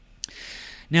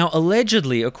 Now,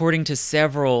 allegedly, according to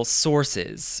several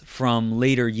sources from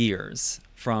later years,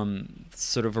 from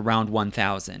sort of around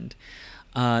 1000,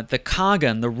 the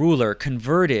Khagan, the ruler,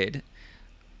 converted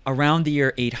around the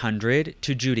year 800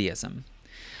 to Judaism.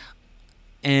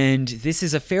 And this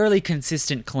is a fairly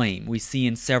consistent claim we see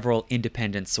in several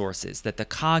independent sources, that the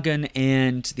Khagan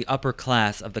and the upper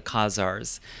class of the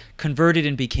Khazars converted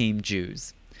and became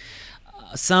Jews.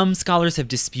 Some scholars have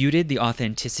disputed the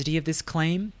authenticity of this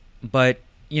claim, but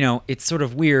it's sort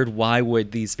of weird. Why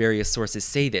would these various sources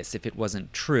say this if it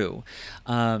wasn't true?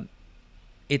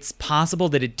 It's possible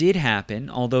that it did happen,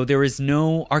 although there is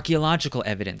no archaeological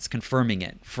evidence confirming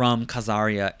it from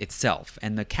Khazaria itself.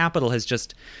 And the capital has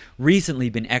just recently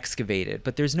been excavated,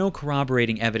 but there's no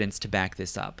corroborating evidence to back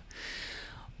this up.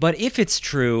 But if it's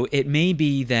true, it may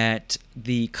be that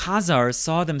the Khazars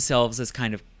saw themselves as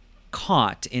kind of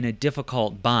caught in a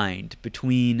difficult bind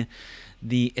between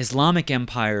the Islamic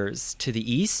empires to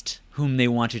the east, whom they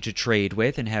wanted to trade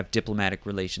with and have diplomatic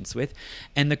relations with,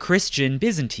 and the Christian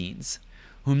Byzantines,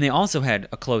 whom they also had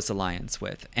a close alliance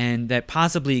with, and that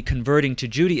possibly converting to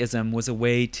Judaism was a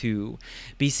way to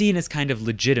be seen as kind of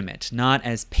legitimate, not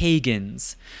as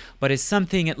pagans, but as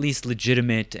something at least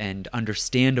legitimate and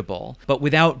understandable, but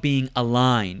without being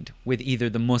aligned with either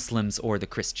the Muslims or the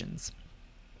Christians.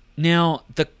 Now,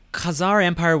 the Khazar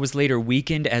Empire was later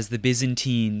weakened as the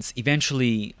Byzantines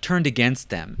eventually turned against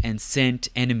them and sent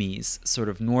enemies sort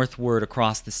of northward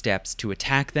across the steppes to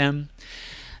attack them.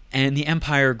 And the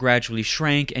empire gradually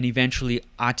shrank, and eventually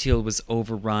Atil was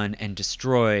overrun and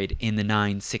destroyed in the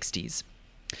 960s.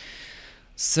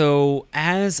 So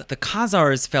as the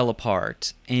Khazars fell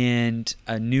apart and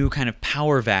a new kind of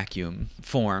power vacuum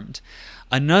formed,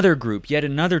 another group, yet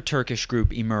another Turkish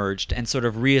group, emerged and sort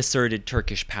of reasserted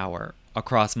Turkish power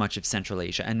across much of Central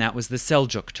Asia, and that was the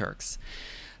Seljuk Turks.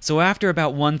 So after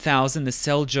about 1000, the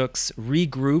Seljuks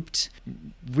regrouped,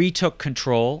 retook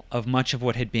control of much of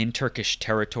what had been Turkish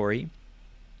territory,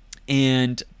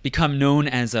 and become known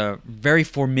as a very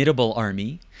formidable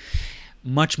army,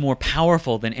 much more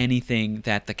powerful than anything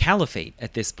that the caliphate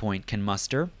at this point can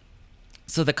muster.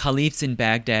 So the caliphs in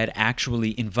Baghdad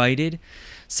actually invited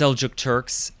Seljuk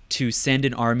Turks to send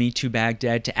an army to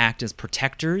Baghdad to act as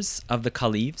protectors of the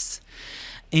caliphs.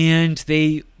 And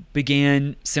they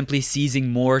began simply seizing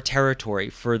more territory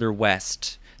further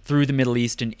west through the Middle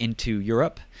East and into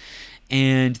Europe.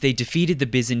 And they defeated the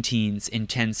Byzantines in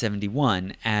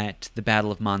 1071 at the Battle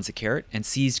of Manzikert and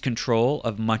seized control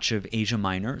of much of Asia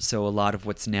Minor, so a lot of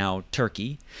what's now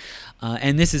Turkey.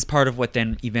 And this is part of what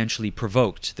then eventually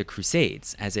provoked the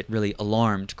Crusades, as it really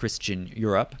alarmed Christian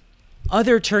Europe.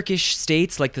 Other Turkish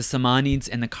states like the Samanids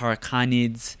and the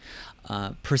Karakhanids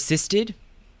persisted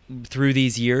through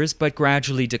these years, but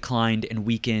gradually declined and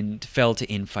weakened, fell to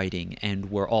infighting, and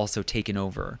were also taken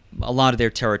over. A lot of their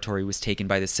territory was taken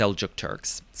by the Seljuk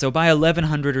Turks. So by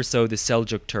 1100 or so, the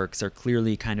Seljuk Turks are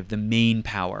clearly kind of the main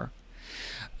power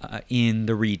in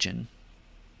the region.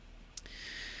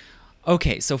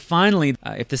 Okay, so finally,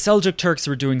 if the Seljuk Turks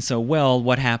were doing so well,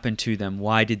 what happened to them?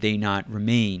 Why did they not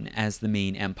remain as the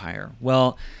main empire?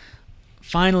 Well,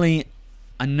 finally,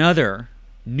 another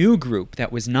new group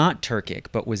that was not Turkic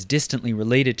but was distantly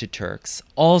related to Turks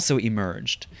also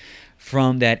emerged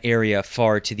from that area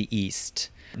far to the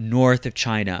east, north of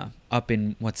China, up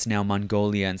in what's now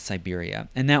Mongolia and Siberia.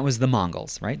 And that was the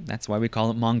Mongols, right? That's why we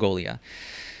call it Mongolia.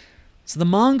 So the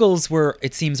Mongols were,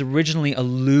 it seems, originally a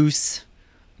loose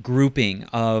grouping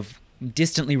of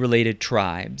distantly related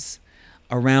tribes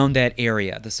around that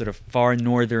area, the sort of far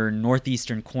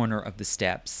northeastern corner of the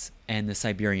steppes and the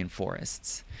Siberian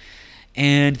forests.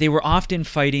 And they were often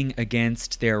fighting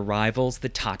against their rivals, the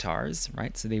Tatars,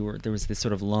 right? So there was this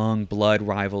sort of long blood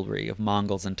rivalry of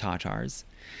Mongols and Tatars.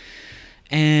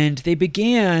 And they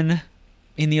began,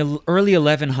 in the early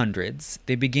 1100s,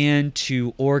 they began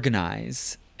to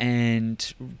organize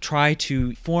and try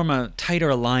to form a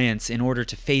tighter alliance in order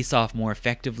to face off more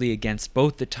effectively against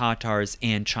both the Tatars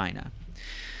and China.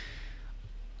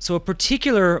 So a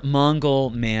particular Mongol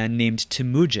man named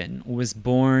Temujin was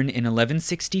born in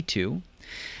 1162,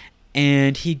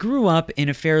 and he grew up in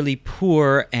a fairly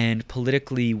poor and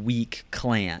politically weak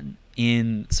clan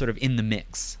in the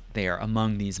mix there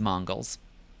among these Mongols.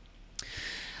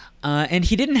 And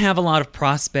he didn't have a lot of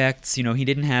prospects, he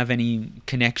didn't have any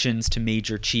connections to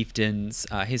major chieftains.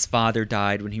 His father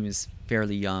died when he was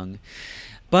fairly young.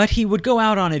 But he would go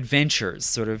out on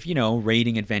adventures,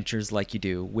 raiding adventures like you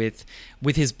do, with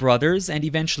his brothers and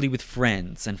eventually with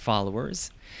friends and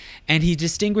followers. And he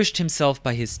distinguished himself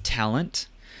by his talent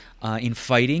in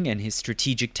fighting and his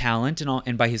strategic talent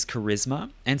and by his charisma.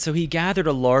 And so he gathered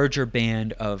a larger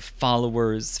band of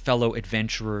followers, fellow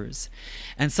adventurers.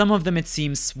 And some of them, it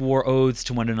seems, swore oaths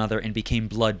to one another and became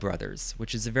blood brothers,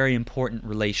 which is a very important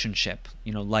relationship,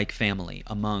 like family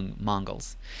among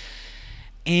Mongols.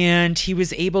 And he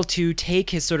was able to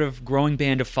take his sort of growing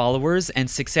band of followers and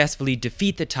successfully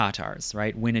defeat the Tatars,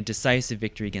 right? Win a decisive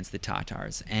victory against the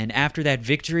Tatars. And after that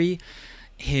victory,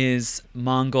 his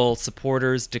Mongol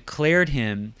supporters declared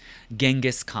him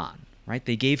Genghis Khan, right?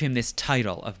 They gave him this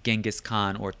title of Genghis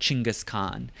Khan or Chinggis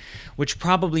Khan, which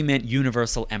probably meant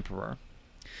universal emperor.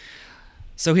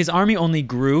 So his army only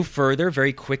grew further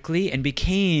very quickly and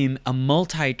became a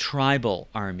multi-tribal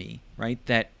army, right?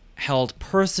 That held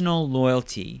personal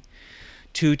loyalty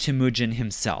to Temujin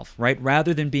himself, right?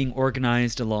 Rather than being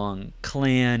organized along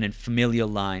clan and familial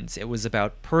lines, it was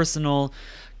about personal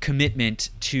commitment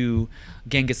to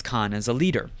Genghis Khan as a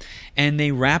leader. And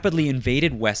they rapidly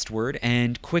invaded westward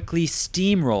and quickly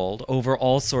steamrolled over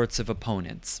all sorts of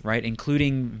opponents, right?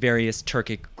 Including various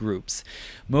Turkic groups.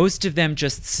 Most of them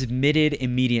just submitted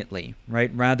immediately,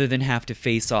 right? Rather than have to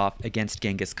face off against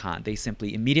Genghis Khan. They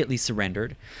simply immediately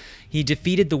surrendered. He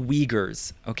defeated the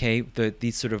Uyghurs, okay?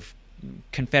 These sort of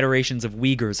confederations of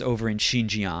Uyghurs over in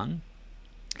Xinjiang.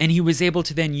 And he was able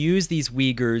to then use these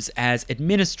Uyghurs as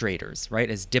administrators, right,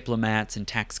 as diplomats and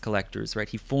tax collectors, right?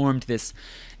 He formed this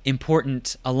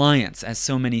important alliance, as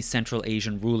so many Central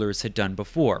Asian rulers had done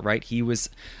before, right? He was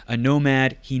a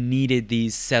nomad. He needed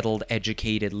these settled,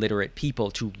 educated, literate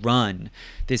people to run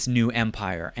this new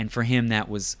empire. And for him, that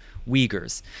was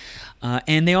Uyghurs.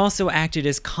 And they also acted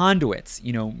as conduits,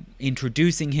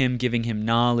 introducing him, giving him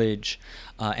knowledge,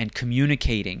 and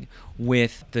communicating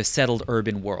with the settled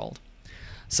urban world.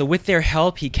 So with their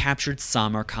help, he captured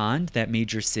Samarkand, that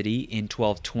major city, in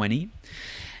 1220.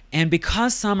 And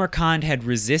because Samarkand had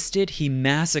resisted, he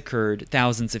massacred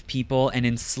thousands of people and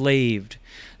enslaved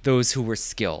those who were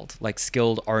skilled, like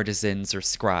skilled artisans or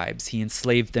scribes. He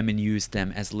enslaved them and used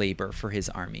them as labor for his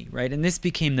army, right? And this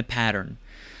became the pattern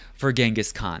for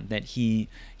Genghis Khan, that he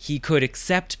could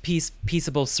accept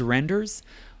peaceable surrenders,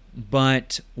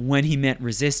 but when he met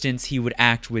resistance, he would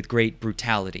act with great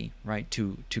brutality, right,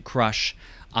 to crush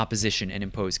opposition and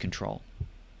impose control.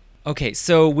 Okay,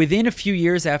 so within a few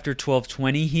years after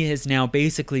 1220, he has now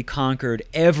basically conquered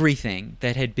everything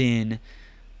that had been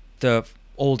the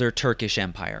older Turkish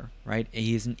empire, right?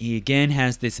 He again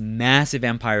has this massive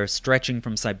empire stretching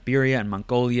from Siberia and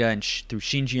Mongolia and through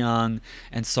Xinjiang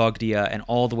and Sogdia and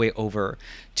all the way over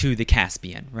to the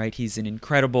Caspian, right? He's an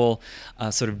incredible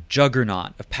sort of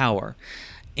juggernaut of power.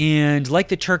 And like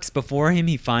the Turks before him,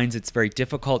 he finds it's very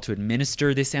difficult to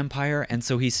administer this empire, and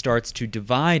so he starts to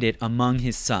divide it among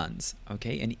his sons,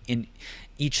 okay? And in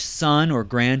each son or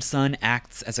grandson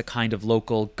acts as a kind of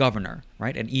local governor,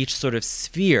 right? And each sort of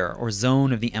sphere or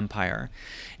zone of the empire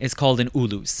is called an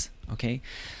ulus, okay?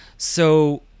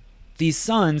 So these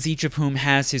sons, each of whom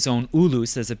has his own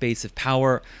ulus as a base of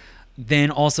power, then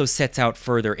also sets out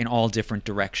further in all different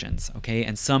directions, okay?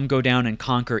 And some go down and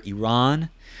conquer Iran,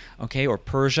 okay, or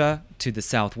Persia to the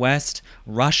southwest.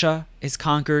 Russia is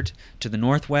conquered to the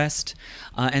northwest.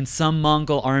 And some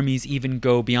Mongol armies even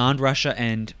go beyond Russia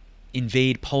and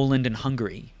invade Poland and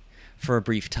Hungary for a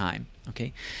brief time,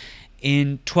 okay?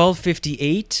 In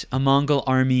 1258, a Mongol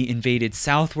army invaded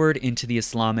southward into the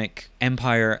Islamic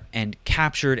Empire and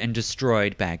captured and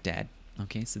destroyed Baghdad.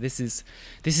 Okay, so this is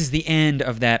the end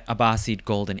of that Abbasid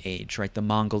Golden Age, right? The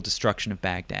Mongol destruction of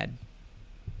Baghdad.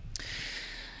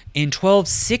 In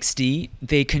 1260,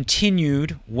 they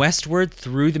continued westward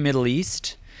through the Middle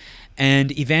East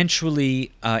and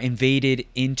eventually invaded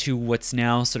into what's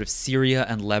now sort of Syria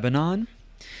and Lebanon,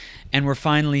 and were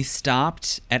finally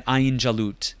stopped at Ain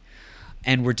Jalut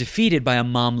and were defeated by a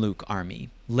Mamluk army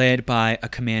led by a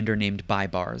commander named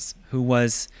Baybars, who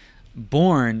was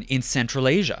born in Central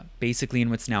Asia, basically in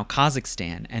what's now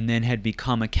Kazakhstan, and then had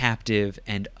become a captive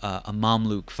and a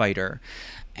Mamluk fighter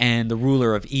and the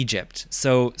ruler of Egypt.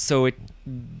 So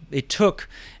it took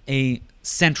a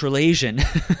Central Asian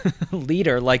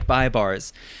leader like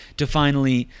Baybars to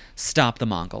finally stop the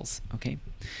Mongols. Okay,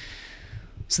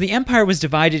 so the empire was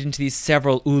divided into these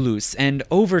several ulus, and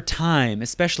over time,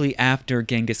 especially after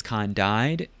Genghis Khan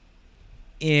died,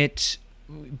 it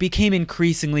became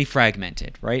increasingly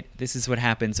fragmented, right? This is what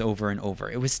happens over and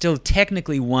over. It was still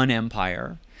technically one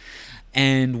empire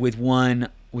and with one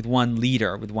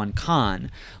leader, with one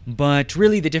Khan, but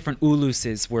really the different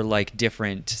uluses were like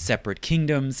different separate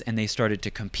kingdoms, and they started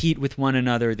to compete with one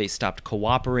another. They stopped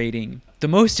cooperating. The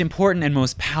most important and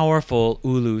most powerful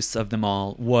ulus of them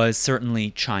all was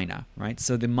certainly China, right?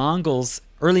 So the Mongols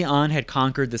early on had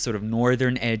conquered the sort of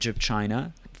northern edge of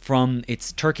China from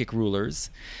its Turkic rulers.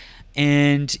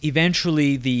 And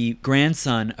eventually the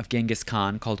grandson of Genghis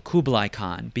Khan, called Kublai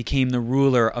Khan, became the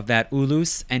ruler of that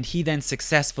ulus, and he then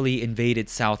successfully invaded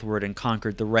southward and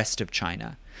conquered the rest of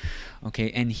China. Okay,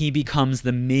 and he becomes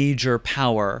the major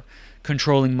power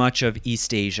controlling much of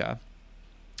East Asia.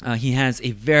 He has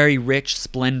a very rich,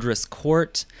 splendorous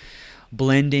court,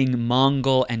 blending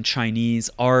Mongol and Chinese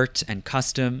art and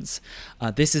customs.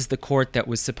 This is the court that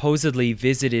was supposedly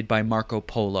visited by Marco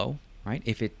Polo, right?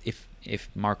 If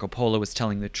Marco Polo was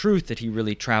telling the truth that he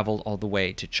really traveled all the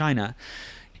way to China.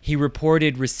 He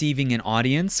reported receiving an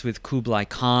audience with Kublai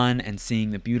Khan and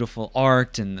seeing the beautiful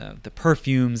art and the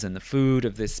perfumes and the food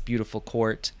of this beautiful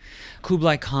court.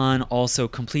 Kublai Khan also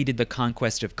completed the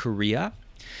conquest of Korea,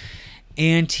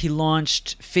 and he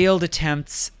launched failed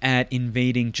attempts at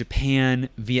invading Japan,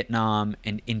 Vietnam,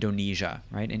 and Indonesia,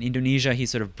 right? In Indonesia, he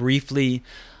sort of briefly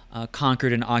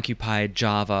conquered and occupied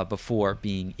Java before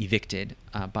being evicted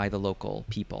by the local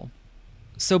people.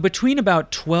 So between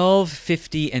about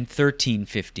 1250 and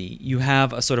 1350, you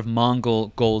have a sort of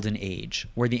Mongol golden age,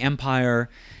 where the empire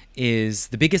is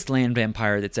the biggest land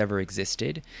empire that's ever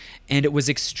existed, and it was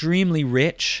extremely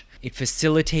rich. It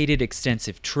facilitated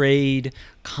extensive trade,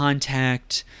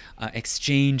 contact,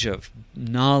 exchange of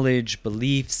knowledge,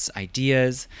 beliefs,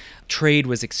 ideas. Trade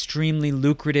was extremely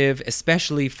lucrative,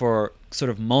 especially for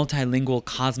sort of multilingual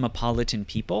cosmopolitan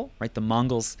people, right? The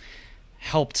Mongols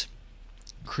helped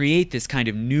create this kind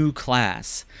of new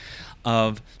class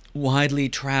of widely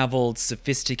traveled,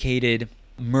 sophisticated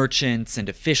merchants and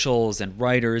officials and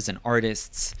writers and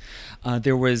artists.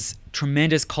 There was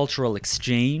tremendous cultural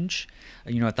exchange.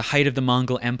 At the height of the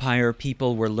Mongol Empire,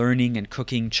 people were learning and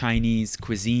cooking Chinese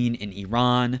cuisine in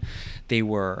Iran.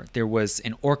 There was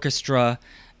an orchestra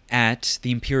at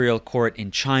the imperial court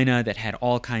in China that had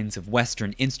all kinds of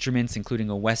Western instruments, including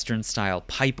a Western-style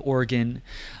pipe organ.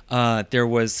 There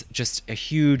was just a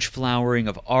huge flowering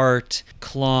of art,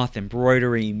 cloth,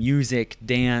 embroidery, music,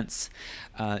 dance,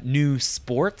 new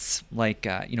sports like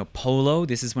polo.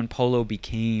 This is when polo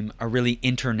became a really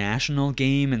international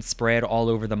game and spread all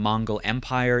over the Mongol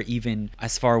Empire, even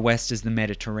as far west as the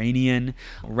Mediterranean.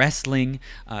 Wrestling,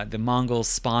 the Mongols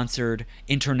sponsored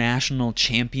international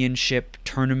championship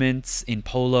tournaments in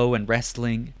polo and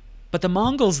wrestling. But the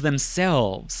Mongols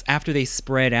themselves, after they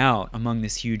spread out among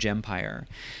this huge empire,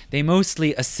 they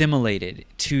mostly assimilated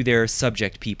to their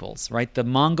subject peoples, right? The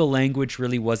Mongol language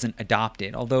really wasn't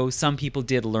adopted, although some people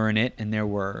did learn it and there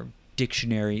were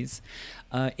dictionaries.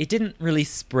 It didn't really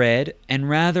spread, and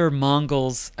rather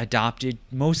Mongols adopted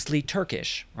mostly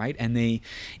Turkish, right? And they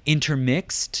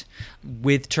intermixed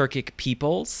with Turkic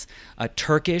peoples.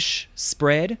 Turkish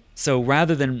spread, so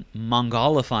rather than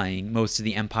Mongolifying most of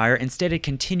the empire, instead it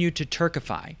continued to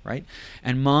Turkify, right?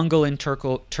 And Mongol and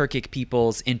Turkic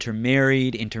peoples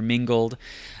intermarried, intermingled,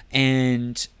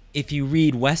 and if you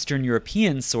read Western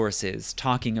European sources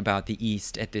talking about the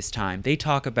East at this time, they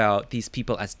talk about these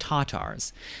people as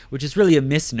Tatars, which is really a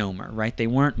misnomer, right? They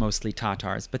weren't mostly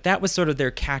Tatars, but that was sort of their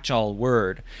catch-all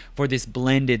word for this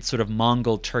blended sort of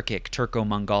Mongol-Turkic,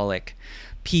 Turco-Mongolic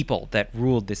people that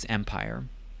ruled this empire.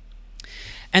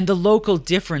 And the local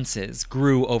differences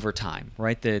grew over time,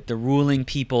 right? The ruling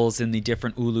peoples in the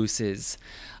different uluses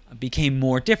became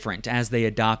more different as they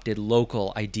adopted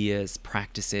local ideas,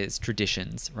 practices,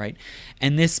 traditions, right?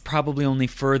 And this probably only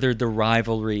furthered the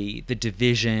rivalry, the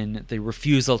division, the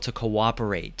refusal to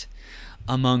cooperate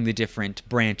among the different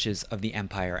branches of the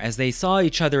empire as they saw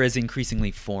each other as increasingly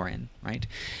foreign, right?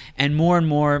 And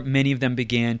more, many of them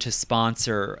began to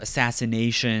sponsor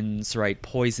assassinations, right?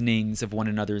 Poisonings of one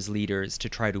another's leaders to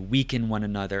try to weaken one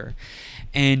another.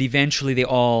 And eventually they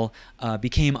all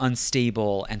became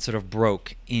unstable and sort of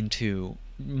broke into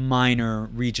minor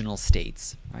regional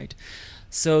states, right?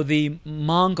 So the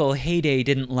Mongol heyday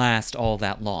didn't last all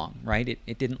that long, right?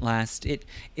 It didn't last. It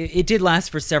did last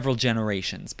for several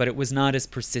generations, but it was not as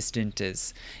persistent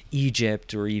as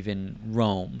Egypt or even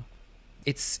Rome.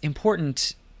 It's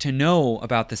important to know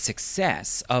about the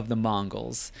success of the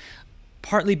Mongols,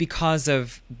 partly because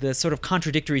of the sort of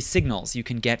contradictory signals you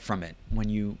can get from it when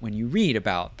you read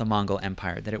about the Mongol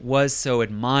Empire, that it was so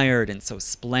admired and so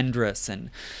splendorous,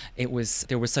 and there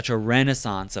was such a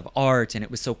renaissance of art, and it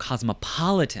was so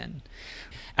cosmopolitan,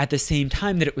 at the same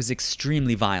time that it was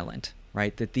extremely violent,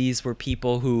 right? That these were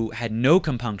people who had no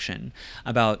compunction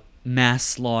about mass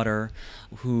slaughter,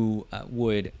 who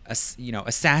would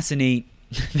assassinate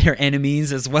their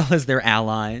enemies as well as their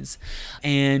allies,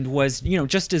 and was,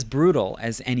 just as brutal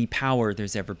as any power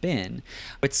there's ever been.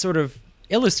 It sort of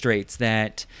illustrates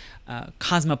that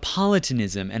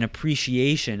cosmopolitanism and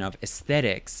appreciation of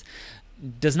aesthetics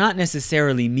does not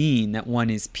necessarily mean that one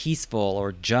is peaceful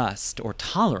or just or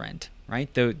tolerant,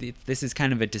 right? Though this is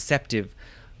kind of a deceptive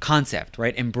concept,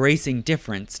 right? Embracing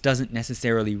difference doesn't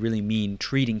necessarily really mean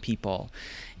treating people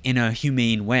in a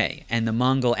humane way. And the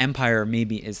Mongol Empire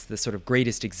maybe is the sort of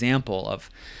greatest example of,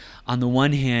 on the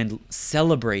one hand,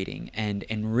 celebrating and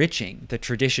enriching the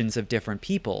traditions of different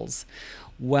peoples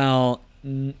while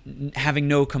having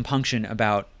no compunction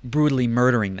about brutally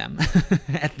murdering them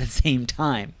at the same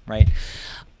time, right?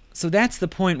 So that's the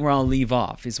point where I'll leave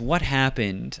off, is what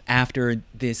happened after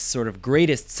this sort of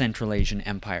greatest Central Asian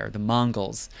empire, the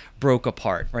Mongols, broke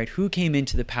apart, right? Who came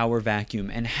into the power vacuum,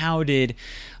 and how did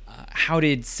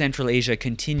Central Asia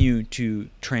continue to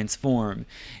transform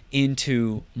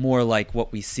into more like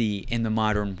what we see in the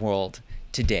modern world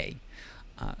today?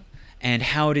 And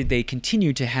how did they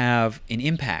continue to have an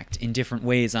impact in different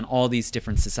ways on all these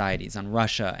different societies, on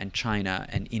Russia and China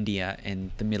and India and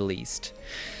the Middle East?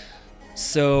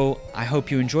 So I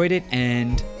hope you enjoyed it,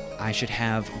 and I should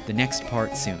have the next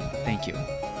part soon. Thank you.